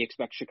don't think we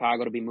expect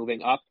Chicago to be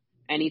moving up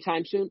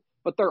anytime soon.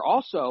 But they're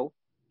also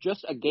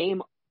just a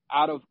game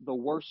out of the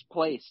worst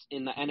place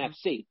in the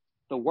NFC.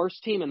 The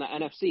worst team in the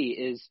NFC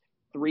is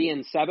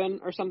 3-7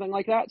 or something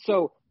like that.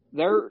 So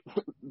they're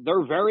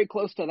very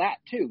close to that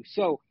too.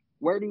 So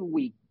where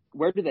do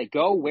they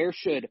go? Where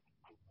should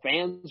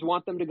fans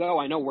want them to go?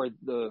 I know where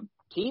the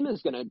team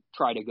is going to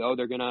try to go.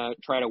 They're going to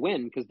try to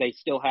win because they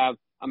still have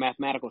a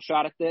mathematical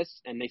shot at this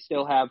and they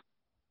still have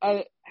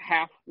a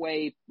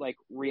halfway like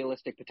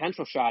realistic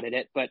potential shot at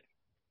it. But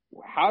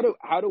how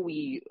do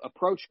we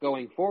approach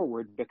going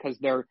forward? Because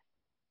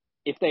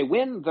if they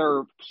win,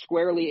 they're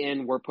squarely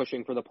in. We're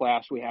pushing for the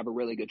playoffs. We have a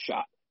really good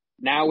shot.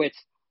 Now it's,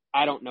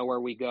 I don't know where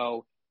we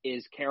go.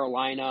 Is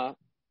Carolina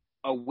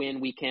a win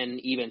we can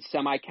even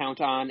semi-count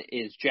on?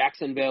 Is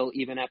Jacksonville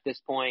even at this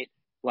point?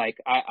 Like,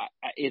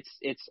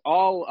 it's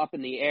all up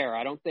in the air.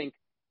 I don't think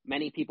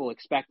many people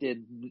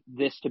expected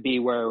this to be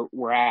where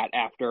we're at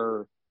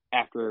after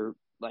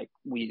like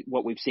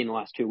what we've seen the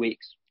last 2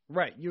 weeks.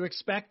 Right. You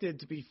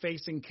expected to be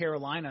facing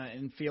Carolina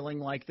and feeling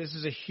like this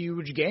is a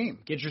huge game.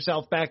 Get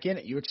yourself back in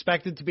it. You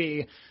expected to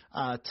be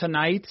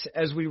tonight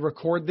as we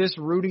record this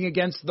rooting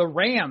against the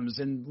Rams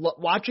and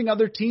watching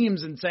other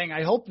teams and saying,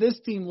 I hope this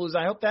team loses.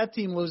 I hope that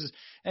team loses.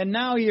 And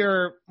now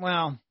you're,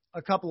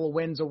 a couple of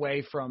wins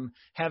away from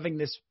having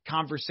this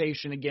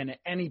conversation again at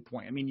any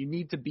point. I mean, you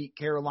need to beat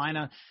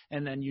Carolina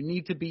and then you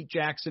need to beat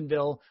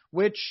Jacksonville,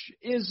 which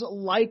is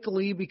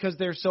likely because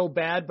they're so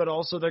bad, but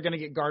also they're going to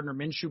get Gardner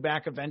Minshew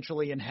back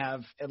eventually and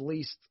have at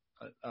least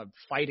a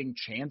fighting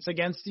chance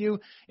against you.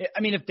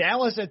 I mean, if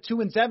Dallas at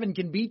 2-7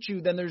 can beat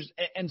you, then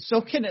and so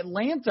can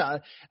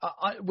Atlanta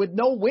with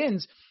no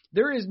wins.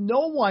 There is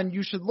no one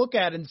you should look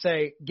at and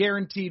say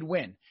guaranteed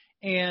win.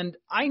 And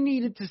I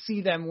needed to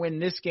see them win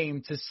this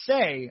game to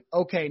say,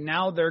 okay,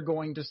 now they're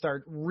going to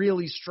start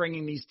really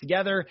stringing these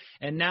together.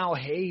 And now,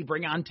 hey,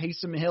 bring on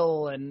Taysom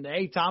Hill and,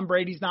 hey, Tom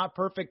Brady's not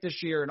perfect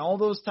this year and all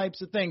those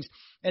types of things.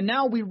 And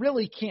now we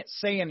really can't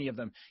say any of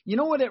them. You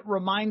know what it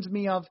reminds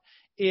me of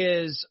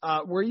is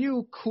were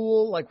you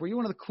cool? Like, were you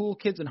one of the cool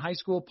kids in high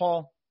school,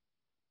 Paul?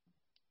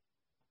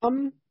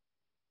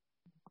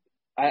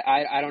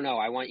 I don't know.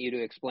 I want you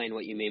to explain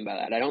what you mean by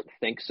that. I don't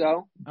think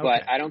so,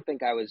 but I don't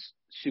think I was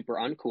super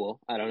uncool.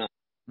 I don't know.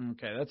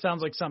 Okay, that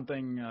sounds like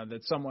something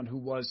that someone who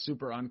was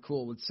super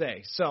uncool would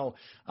say. So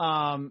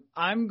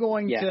I'm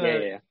going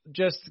to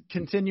just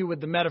continue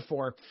with the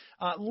metaphor.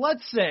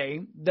 Let's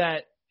say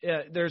that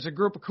there's a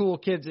group of cool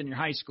kids in your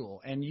high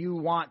school and you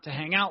want to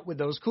hang out with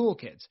those cool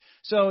kids.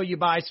 So you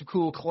buy some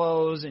cool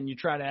clothes and you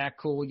try to act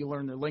cool. You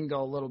learn their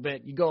lingo a little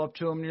bit. You go up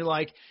to them and you're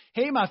like,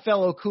 hey, my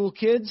fellow cool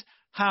kids,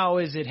 how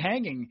is it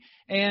hanging?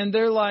 And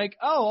they're like,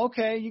 oh,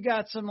 okay, you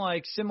got some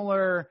like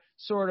similar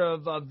sort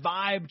of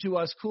vibe to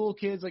us cool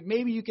kids. Like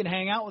maybe you can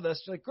hang out with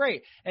us. You're like,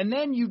 great. And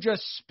then you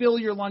just spill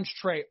your lunch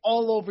tray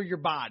all over your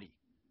body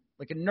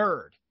like a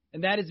nerd.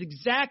 And that is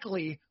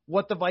exactly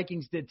what the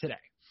Vikings did today.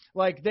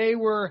 Like they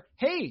were,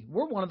 hey,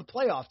 we're one of the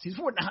playoff teams.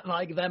 We're not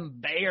like them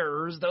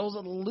Bears. Those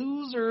are the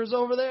losers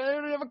over there. They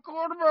don't have a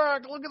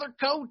quarterback. Look at their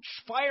coach.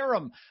 Fire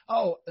them.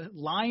 Oh,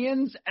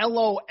 Lions,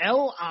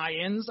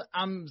 LOL-ions,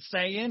 I'm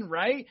saying,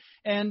 right?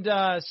 And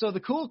so the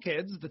cool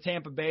kids, the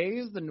Tampa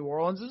Bays, the New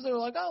Orleanses, they're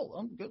like, oh,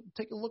 I'm going to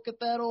take a look at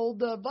that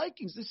old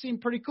Vikings. This seemed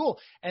pretty cool.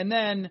 And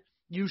then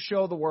you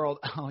show the world,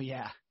 oh,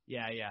 yeah,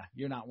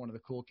 you're not one of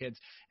the cool kids.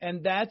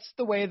 And that's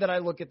the way that I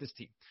look at this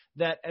team,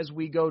 that as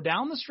we go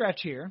down the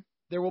stretch here,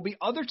 there will be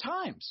other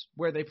times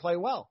where they play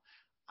well.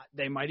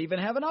 They might even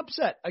have an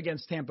upset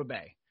against Tampa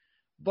Bay.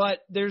 But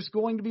there's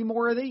going to be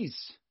more of these.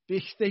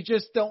 They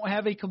just don't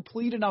have a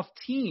complete enough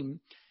team,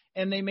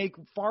 and they make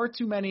far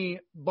too many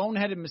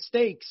boneheaded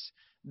mistakes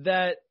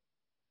that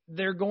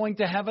they're going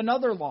to have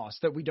another loss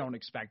that we don't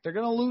expect. They're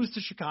going to lose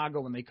to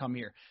Chicago when they come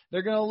here.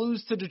 They're going to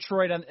lose to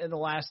Detroit in the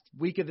last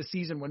week of the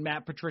season when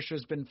Matt Patricia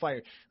has been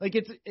fired. Like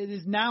it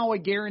is now a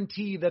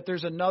guarantee that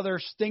there's another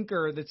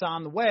stinker that's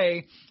on the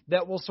way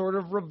that will sort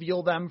of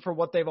reveal them for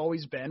what they've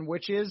always been,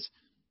 which is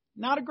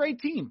not a great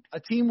team. A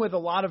team with a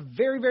lot of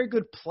very, very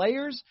good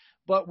players,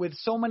 but with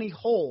so many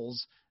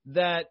holes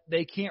that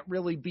they can't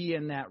really be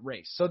in that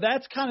race. So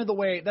that's kind of the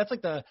way, that's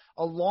like a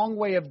long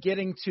way of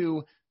getting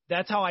to.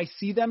 That's how I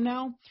see them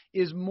now,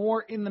 is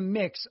more in the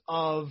mix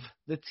of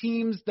the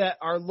teams that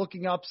are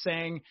looking up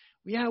saying,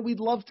 yeah, we'd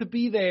love to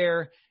be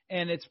there,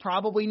 and it's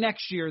probably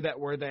next year that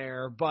we're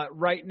there, but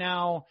right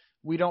now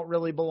we don't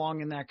really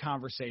belong in that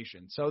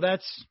conversation. So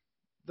that's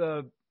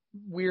the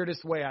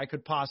weirdest way I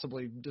could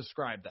possibly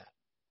describe that.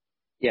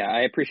 Yeah,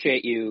 I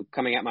appreciate you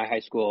coming at my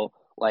high school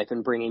life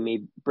and bringing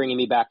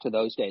me back to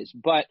those days.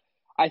 But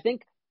I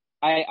think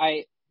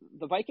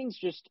the Vikings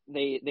just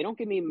they don't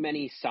give me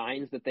many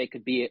signs that they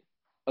could be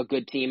a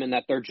good team and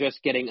that they're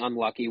just getting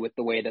unlucky with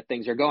the way that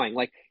things are going.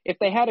 Like if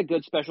they had a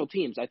good special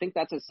teams, I think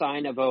that's a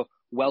sign of a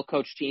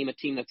well-coached team, a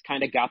team that's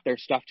kind of got their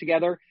stuff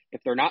together. If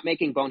they're not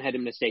making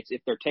boneheaded mistakes,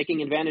 if they're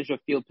taking advantage of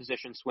field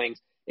position swings,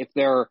 if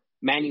they're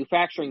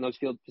manufacturing those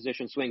field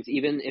position swings,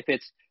 even if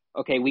it's,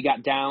 okay, we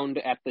got downed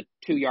at the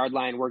 2-yard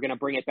line, we're going to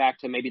bring it back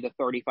to maybe the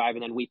 35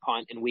 and then we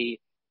punt and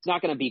it's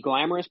not going to be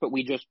glamorous, but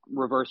we just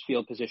reverse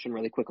field position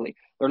really quickly.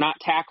 They're not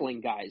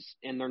tackling guys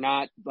and they're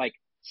not like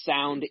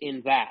sound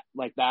in that.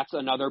 Like that's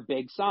another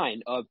big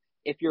sign of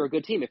if you're a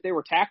good team. If they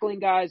were tackling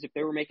guys, if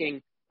they were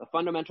making the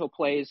fundamental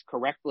plays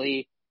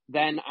correctly,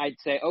 then I'd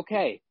say,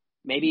 okay,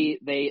 maybe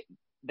they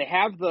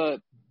have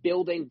the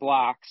building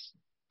blocks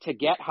to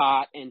get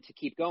hot and to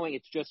keep going.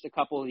 It's just a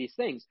couple of these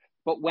things.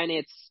 But when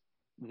it's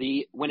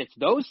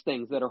those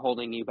things that are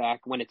holding you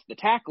back, when it's the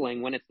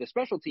tackling, when it's the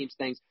special teams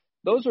things,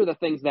 those are the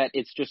things that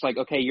it's just like,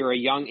 okay, you're a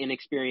young,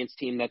 inexperienced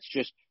team that's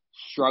just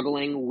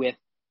struggling with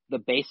the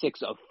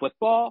basics of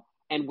football.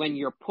 And when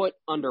you're put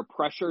under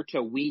pressure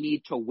we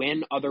need to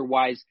win,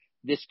 otherwise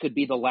this could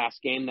be the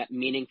last game that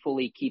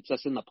meaningfully keeps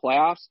us in the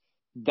playoffs,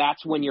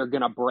 that's when you're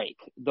going to break.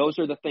 Those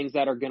are the things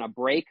that are going to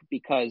break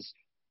because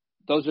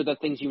those are the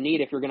things you need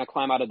if you're going to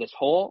climb out of this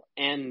hole,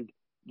 and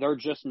they're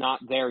just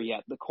not there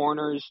yet. The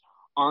corners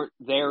aren't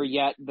there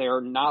yet. They're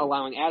not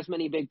allowing as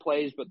many big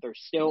plays, but they're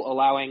still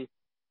allowing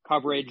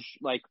coverage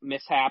like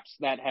mishaps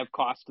that have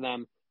cost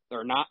them.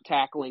 They're not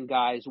tackling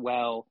guys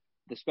well.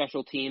 The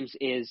special teams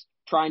is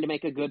trying to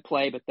make a good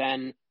play, but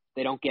then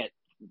they don't get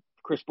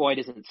 – Chris Boyd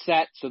isn't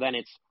set, so then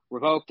it's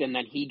revoked, and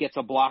then he gets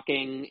a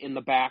blocking in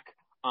the back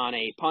on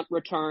a punt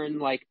return.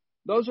 Like,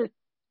 those are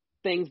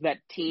things that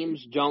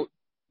teams don't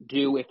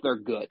do if they're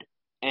good.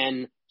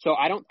 And so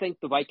I don't think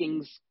the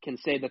Vikings can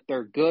say that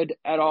they're good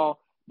at all.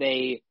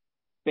 They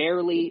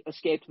barely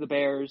escaped the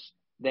Bears.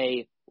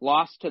 They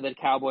lost to the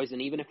Cowboys,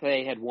 and even if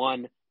they had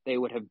won, they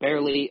would have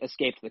barely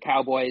escaped the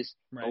Cowboys.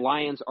 Right. The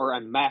Lions are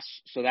a mess,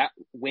 so that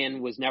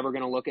win was never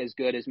going to look as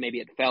good as maybe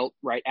it felt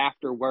right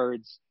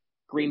afterwards.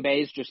 Green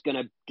Bay's just going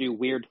to do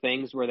weird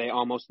things where they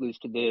almost lose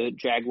to the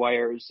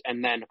Jaguars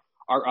and then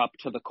are up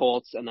to the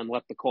Colts and then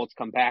let the Colts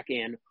come back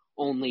in,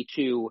 only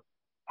to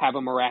have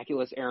a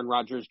miraculous Aaron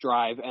Rodgers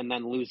drive and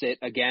then lose it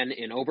again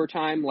in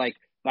overtime. Like,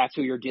 that's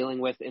who you're dealing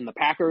with in the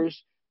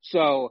Packers.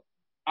 So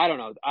I don't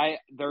know.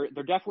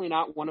 They're definitely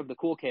not one of the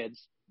cool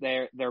kids.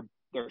 They're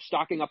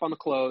stocking up on the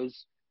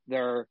clothes.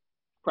 They're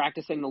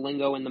practicing the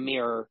lingo in the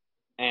mirror,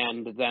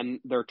 and then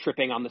they're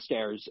tripping on the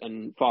stairs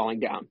and falling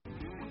down.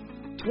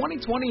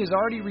 2020 has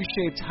already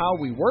reshaped how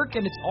we work,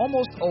 and it's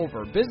almost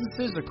over.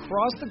 Businesses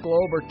across the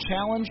globe are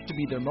challenged to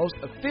be their most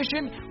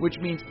efficient, which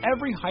means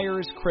every hire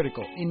is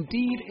critical.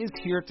 Indeed is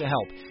here to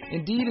help.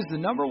 Indeed is the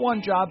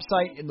 #1 job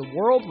site in the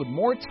world with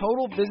more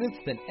total visits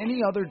than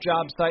any other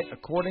job site,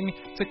 according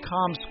to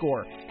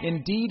ComScore.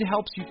 Indeed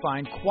helps you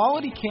find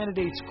quality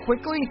candidates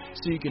quickly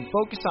so you can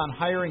focus on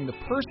hiring the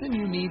person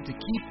you need to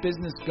keep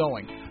business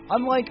going.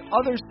 Unlike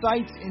other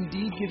sites,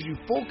 Indeed gives you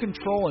full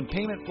control and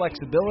payment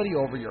flexibility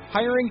over your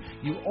hiring.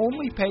 You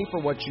only pay for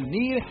what you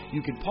need.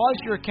 You can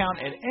pause your account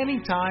at any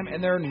time,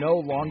 and there are no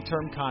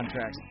long-term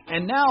contracts.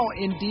 And now,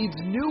 Indeed's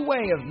new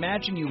way of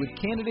matching you with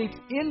candidates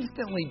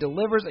instantly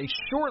delivers a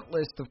short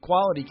list of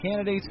quality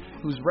candidates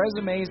whose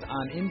resumes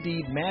on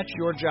Indeed match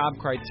your job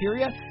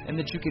criteria and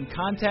that you can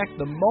contact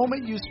the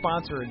moment you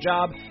sponsor a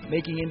job,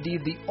 making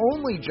Indeed the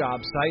only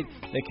job site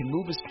that can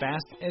move as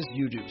fast as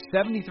you do.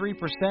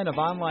 73% of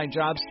online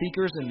job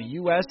seekers in the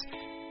U.S.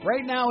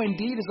 Right now,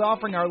 Indeed is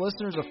offering our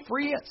listeners a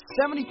free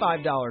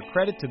 $75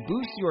 credit to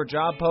boost your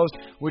job post,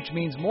 which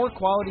means more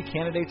quality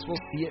candidates will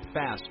see it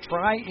fast.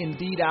 Try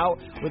Indeed out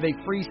with a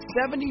free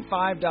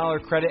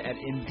 $75 credit at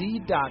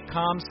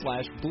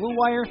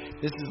Indeed.com/BlueWire.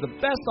 This is the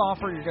best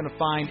offer you're going to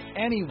find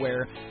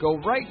anywhere. Go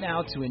right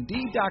now to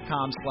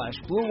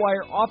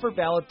Indeed.com/BlueWire. Offer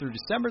valid through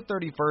December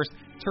 31st.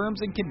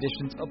 Terms and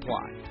conditions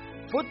apply.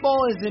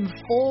 Football is in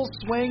full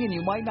swing, and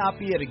you might not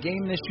be at a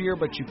game this year,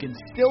 but you can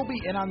still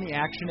be in on the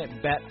action at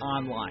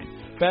BetOnline.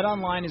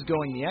 BetOnline is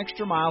going the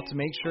extra mile to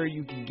make sure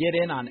you can get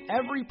in on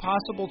every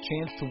possible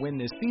chance to win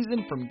this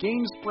season, from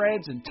game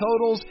spreads and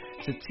totals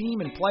to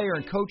team and player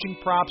and coaching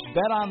props.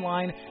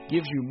 BetOnline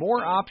gives you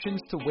more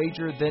options to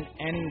wager than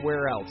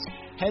anywhere else.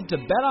 Head to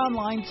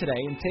BetOnline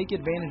today and take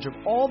advantage of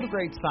all the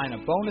great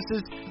sign-up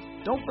bonuses.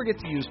 Don't forget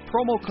to use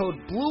promo code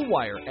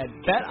BlueWire at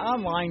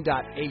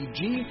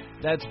betonline.ag.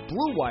 That's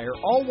BlueWire,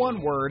 all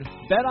one word.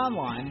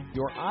 BetOnline,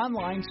 your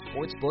online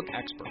sportsbook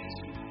experts.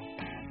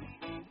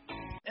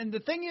 And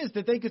the thing is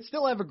that they could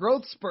still have a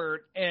growth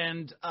spurt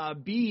and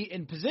be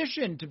in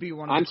position to be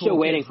one of the I'm cool still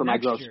waiting kids for my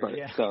next growth year. spurt.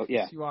 Yeah. So,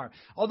 yeah. Yes, you are.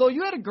 Although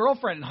you had a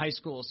girlfriend in high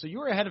school, so you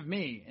were ahead of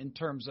me in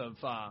terms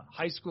of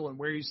high school and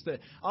where you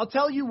stood. I'll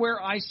tell you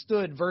where I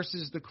stood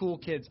versus the cool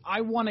kids. I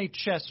won a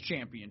chess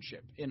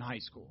championship in high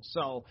school.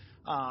 So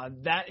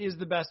that is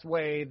the best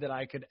way that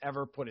I could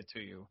ever put it to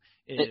you.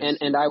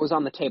 And I was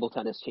on the table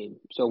tennis team.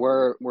 So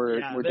we're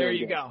there doing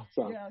you good. go.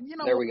 So, yeah, you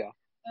know, there we go.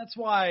 That's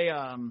why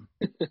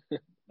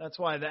that's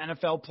why the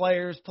NFL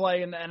players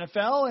play in the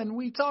NFL, and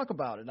we talk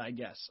about it, I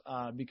guess,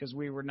 because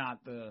we were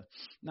not the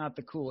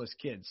coolest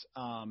kids.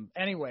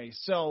 Anyway,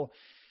 so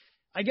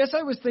I guess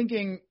I was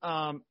thinking,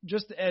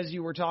 just as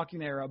you were talking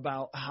there,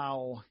 about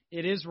how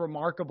it is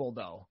remarkable,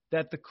 though,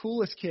 that the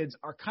coolest kids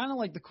are kind of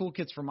like the cool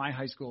kids from my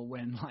high school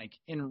when, like,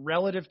 in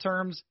relative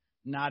terms,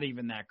 not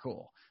even that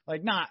cool.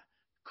 Like, not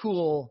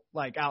cool,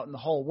 like out in the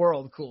whole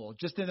world cool,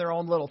 just in their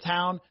own little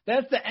town.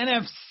 That's the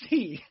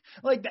NFC.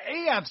 Like the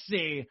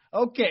AFC,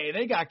 okay,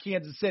 they got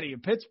Kansas City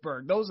and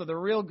Pittsburgh. Those are the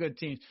real good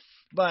teams.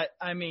 But,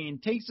 I mean,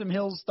 Taysom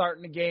Hill's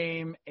starting the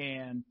game,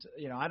 and,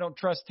 you know, I don't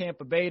trust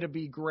Tampa Bay to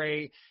be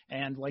great.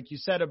 And like you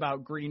said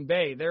about Green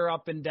Bay, they're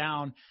up and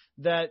down.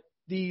 That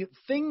the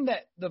thing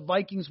that the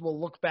Vikings will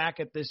look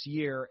back at this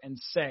year and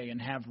say and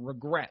have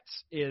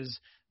regrets is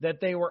that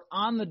they were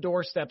on the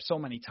doorstep so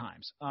many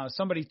times.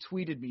 Somebody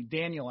tweeted me,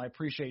 Daniel, I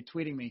appreciate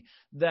tweeting me,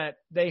 that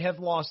they have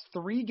lost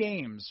 3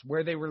 games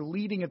where they were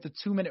leading at the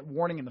 2-minute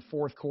warning in the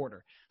fourth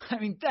quarter. I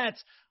mean,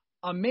 that's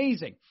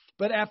amazing.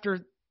 But after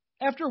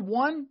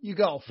one, you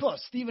go,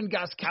 Steven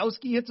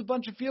Gostkowski hits a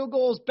bunch of field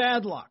goals,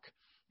 bad luck.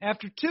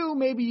 After 2,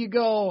 maybe you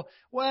go,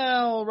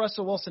 well,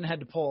 Russell Wilson had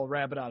to pull a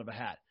rabbit out of a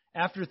hat.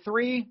 After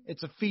 3,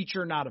 it's a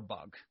feature, not a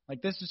bug.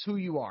 Like, this is who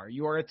you are.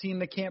 You are a team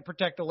that can't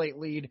protect a late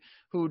lead,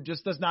 who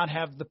just does not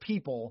have the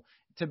people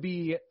to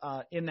be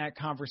in that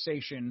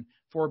conversation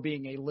for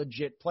being a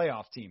legit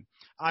playoff team.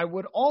 I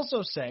would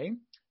also say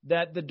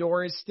that the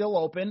door is still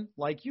open,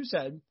 like you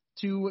said,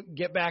 to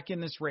get back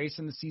in this race,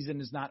 and the season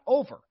is not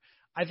over.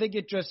 I think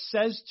it just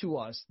says to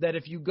us that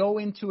if you go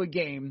into a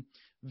game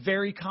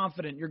very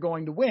confident you're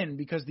going to win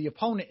because the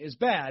opponent is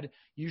bad,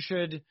 you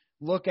should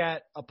look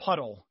at a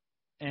puddle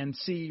and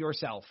see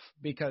yourself,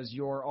 because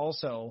you're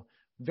also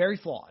very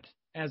flawed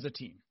as a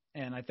team.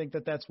 And I think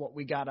that that's what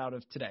we got out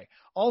of today.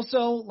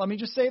 Also, let me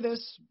just say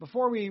this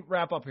before we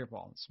wrap up here,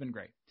 Paul. It's been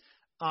great.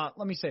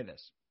 Let me say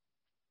this.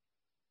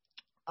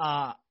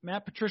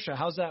 Matt Patricia,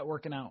 how's that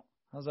working out?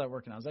 Is that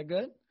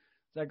good?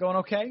 Is that going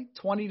okay?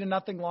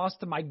 20-0 loss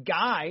to my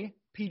guy,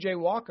 PJ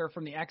Walker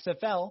from the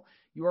XFL.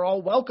 You are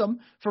all welcome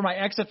for my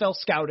XFL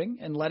scouting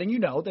and letting you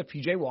know that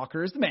PJ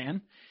Walker is the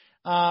man.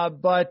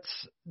 But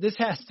this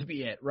has to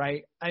be it,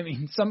 right? I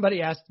mean,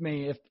 somebody asked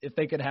me if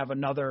they could have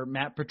another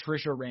Matt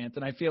Patricia rant,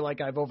 and I feel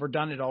like I've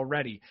overdone it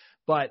already.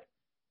 But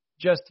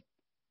just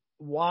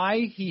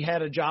why he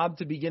had a job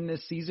to begin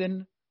this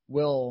season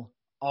will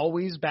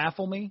always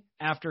baffle me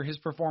after his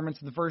performance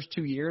in the first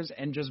 2 years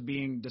and just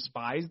being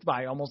despised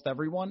by almost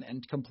everyone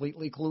and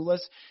completely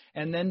clueless.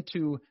 And then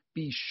to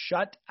be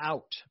shut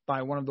out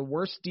by one of the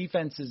worst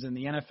defenses in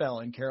the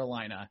NFL in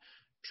Carolina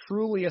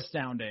truly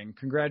astounding.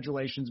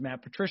 Congratulations,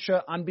 Matt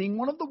Patricia, on being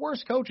one of the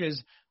worst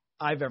coaches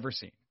I've ever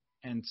seen.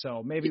 And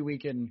so maybe we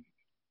can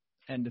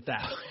end it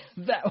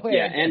that way.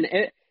 Yeah, and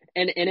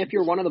if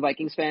you're one of the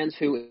Vikings fans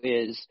who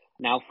is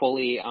now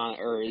fully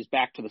or is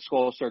back to the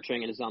soul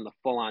searching and is on the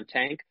full-on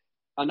tank,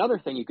 another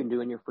thing you can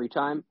do in your free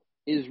time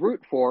is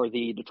root for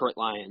the Detroit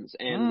Lions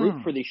and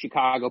root for the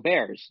Chicago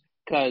Bears,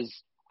 because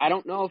I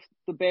don't know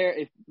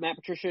if Matt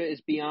Patricia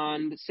is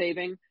beyond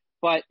saving,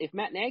 but if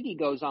Matt Nagy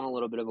goes on a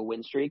little bit of a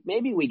win streak,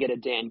 maybe we get a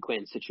Dan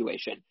Quinn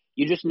situation.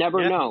 You just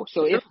never know.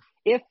 So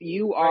if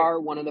you are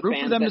one of the root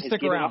fans for them that to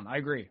stick around, up, I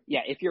agree.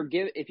 Yeah, if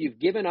you've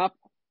given up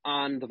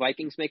on the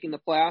Vikings making the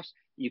playoffs,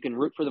 you can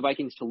root for the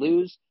Vikings to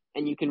lose,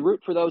 and you can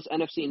root for those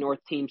NFC North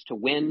teams to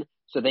win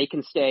so they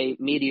can stay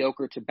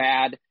mediocre to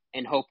bad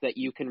and hope that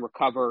you can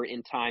recover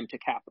in time to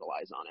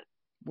capitalize on it.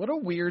 What a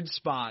weird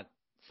spot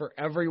for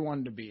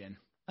everyone to be in.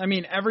 I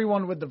mean,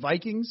 everyone with the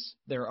Vikings,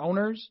 their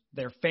owners,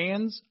 their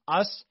fans,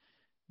 us,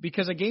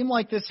 because a game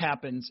like this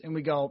happens and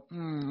we go,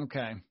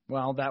 okay,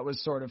 well, that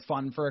was sort of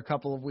fun for a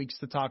couple of weeks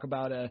to talk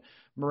about a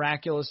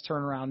miraculous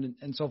turnaround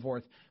and so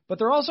forth. But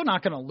they're also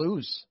not going to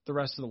lose the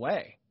rest of the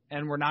way.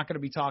 And we're not going to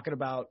be talking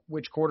about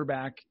which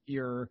quarterback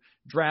you're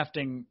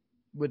drafting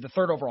with the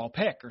third overall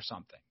pick or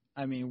something.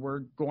 I mean,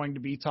 we're going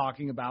to be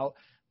talking about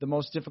the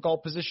most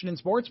difficult position in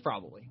sports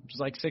probably, which is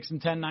like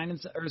 6-10,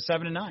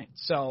 7-9.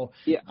 So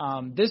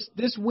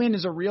this win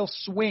is a real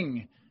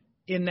swing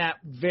in that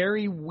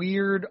very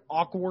weird,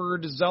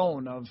 awkward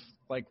zone of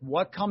like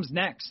what comes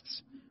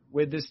next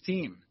with this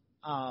team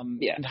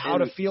and how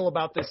to feel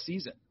about this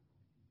season.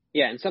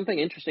 Yeah, and something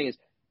interesting is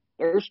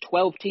there's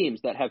 12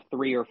 teams that have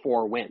 3 or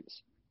 4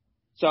 wins.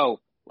 So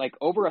like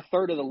over a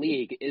third of the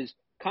league is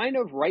kind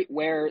of right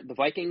where the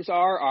Vikings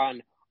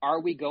are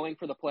we going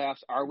for the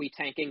playoffs? Are we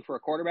tanking for a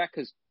quarterback?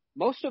 Because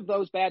most of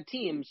those bad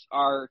teams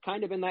are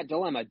kind of in that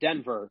dilemma.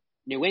 Denver,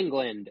 New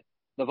England,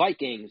 the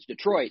Vikings,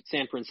 Detroit,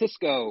 San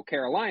Francisco,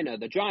 Carolina,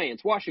 the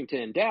Giants,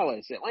 Washington,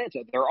 Dallas,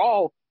 Atlanta, they're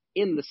all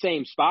in the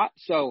same spot.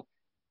 So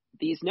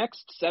these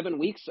next 7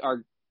 weeks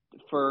are,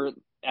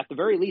 at the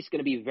very least, going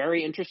to be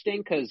very interesting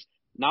because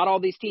not all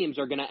these teams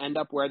are going to end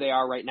up where they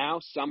are right now.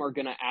 Some are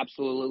going to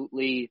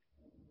absolutely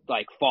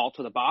fall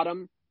to the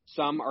bottom.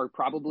 Some are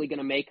probably going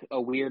to make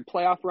a weird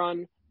playoff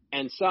run,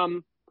 and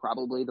some,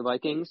 probably the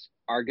Vikings,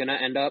 are going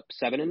to end up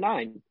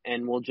 7-9,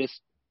 and we'll just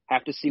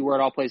have to see where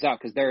it all plays out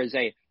because there is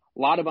a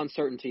lot of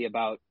uncertainty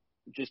about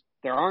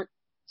there aren't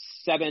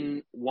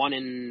 7,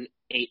 1-8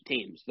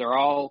 teams. They're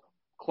all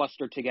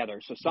clustered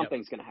together, so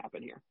something's going to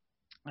happen here.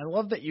 I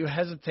love that you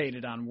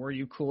hesitated on were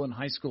you cool in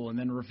high school and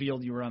then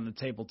revealed you were on the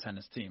table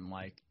tennis team.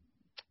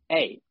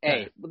 Hey,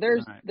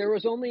 there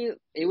was only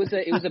it was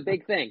a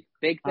big thing.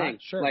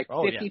 Sure.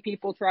 50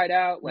 people tried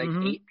out,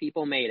 8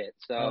 people made it.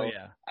 So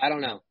I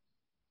don't know.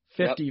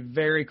 50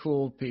 very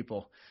cool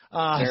people.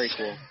 Very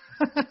cool.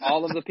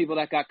 All of the people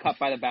that got cut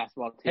by the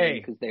basketball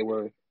team because they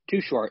were too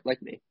short,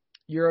 like me.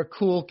 You're a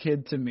cool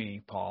kid to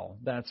me, Paul.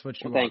 That's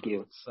what you are. Thank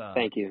you.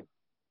 Thank you.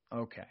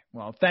 Okay.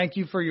 Well, thank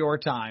you for your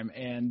time.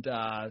 And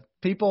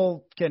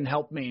people can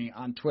help me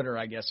on Twitter,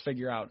 I guess,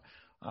 figure out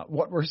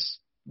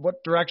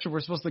what direction we're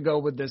supposed to go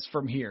with this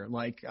from here.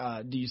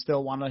 Do you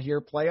still want to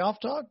hear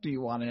playoff talk? Do you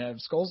want to have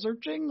skull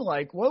searching?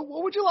 What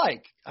would you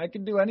like? I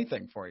can do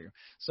anything for you.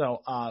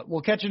 So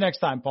we'll catch you next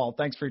time, Paul.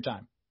 Thanks for your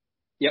time.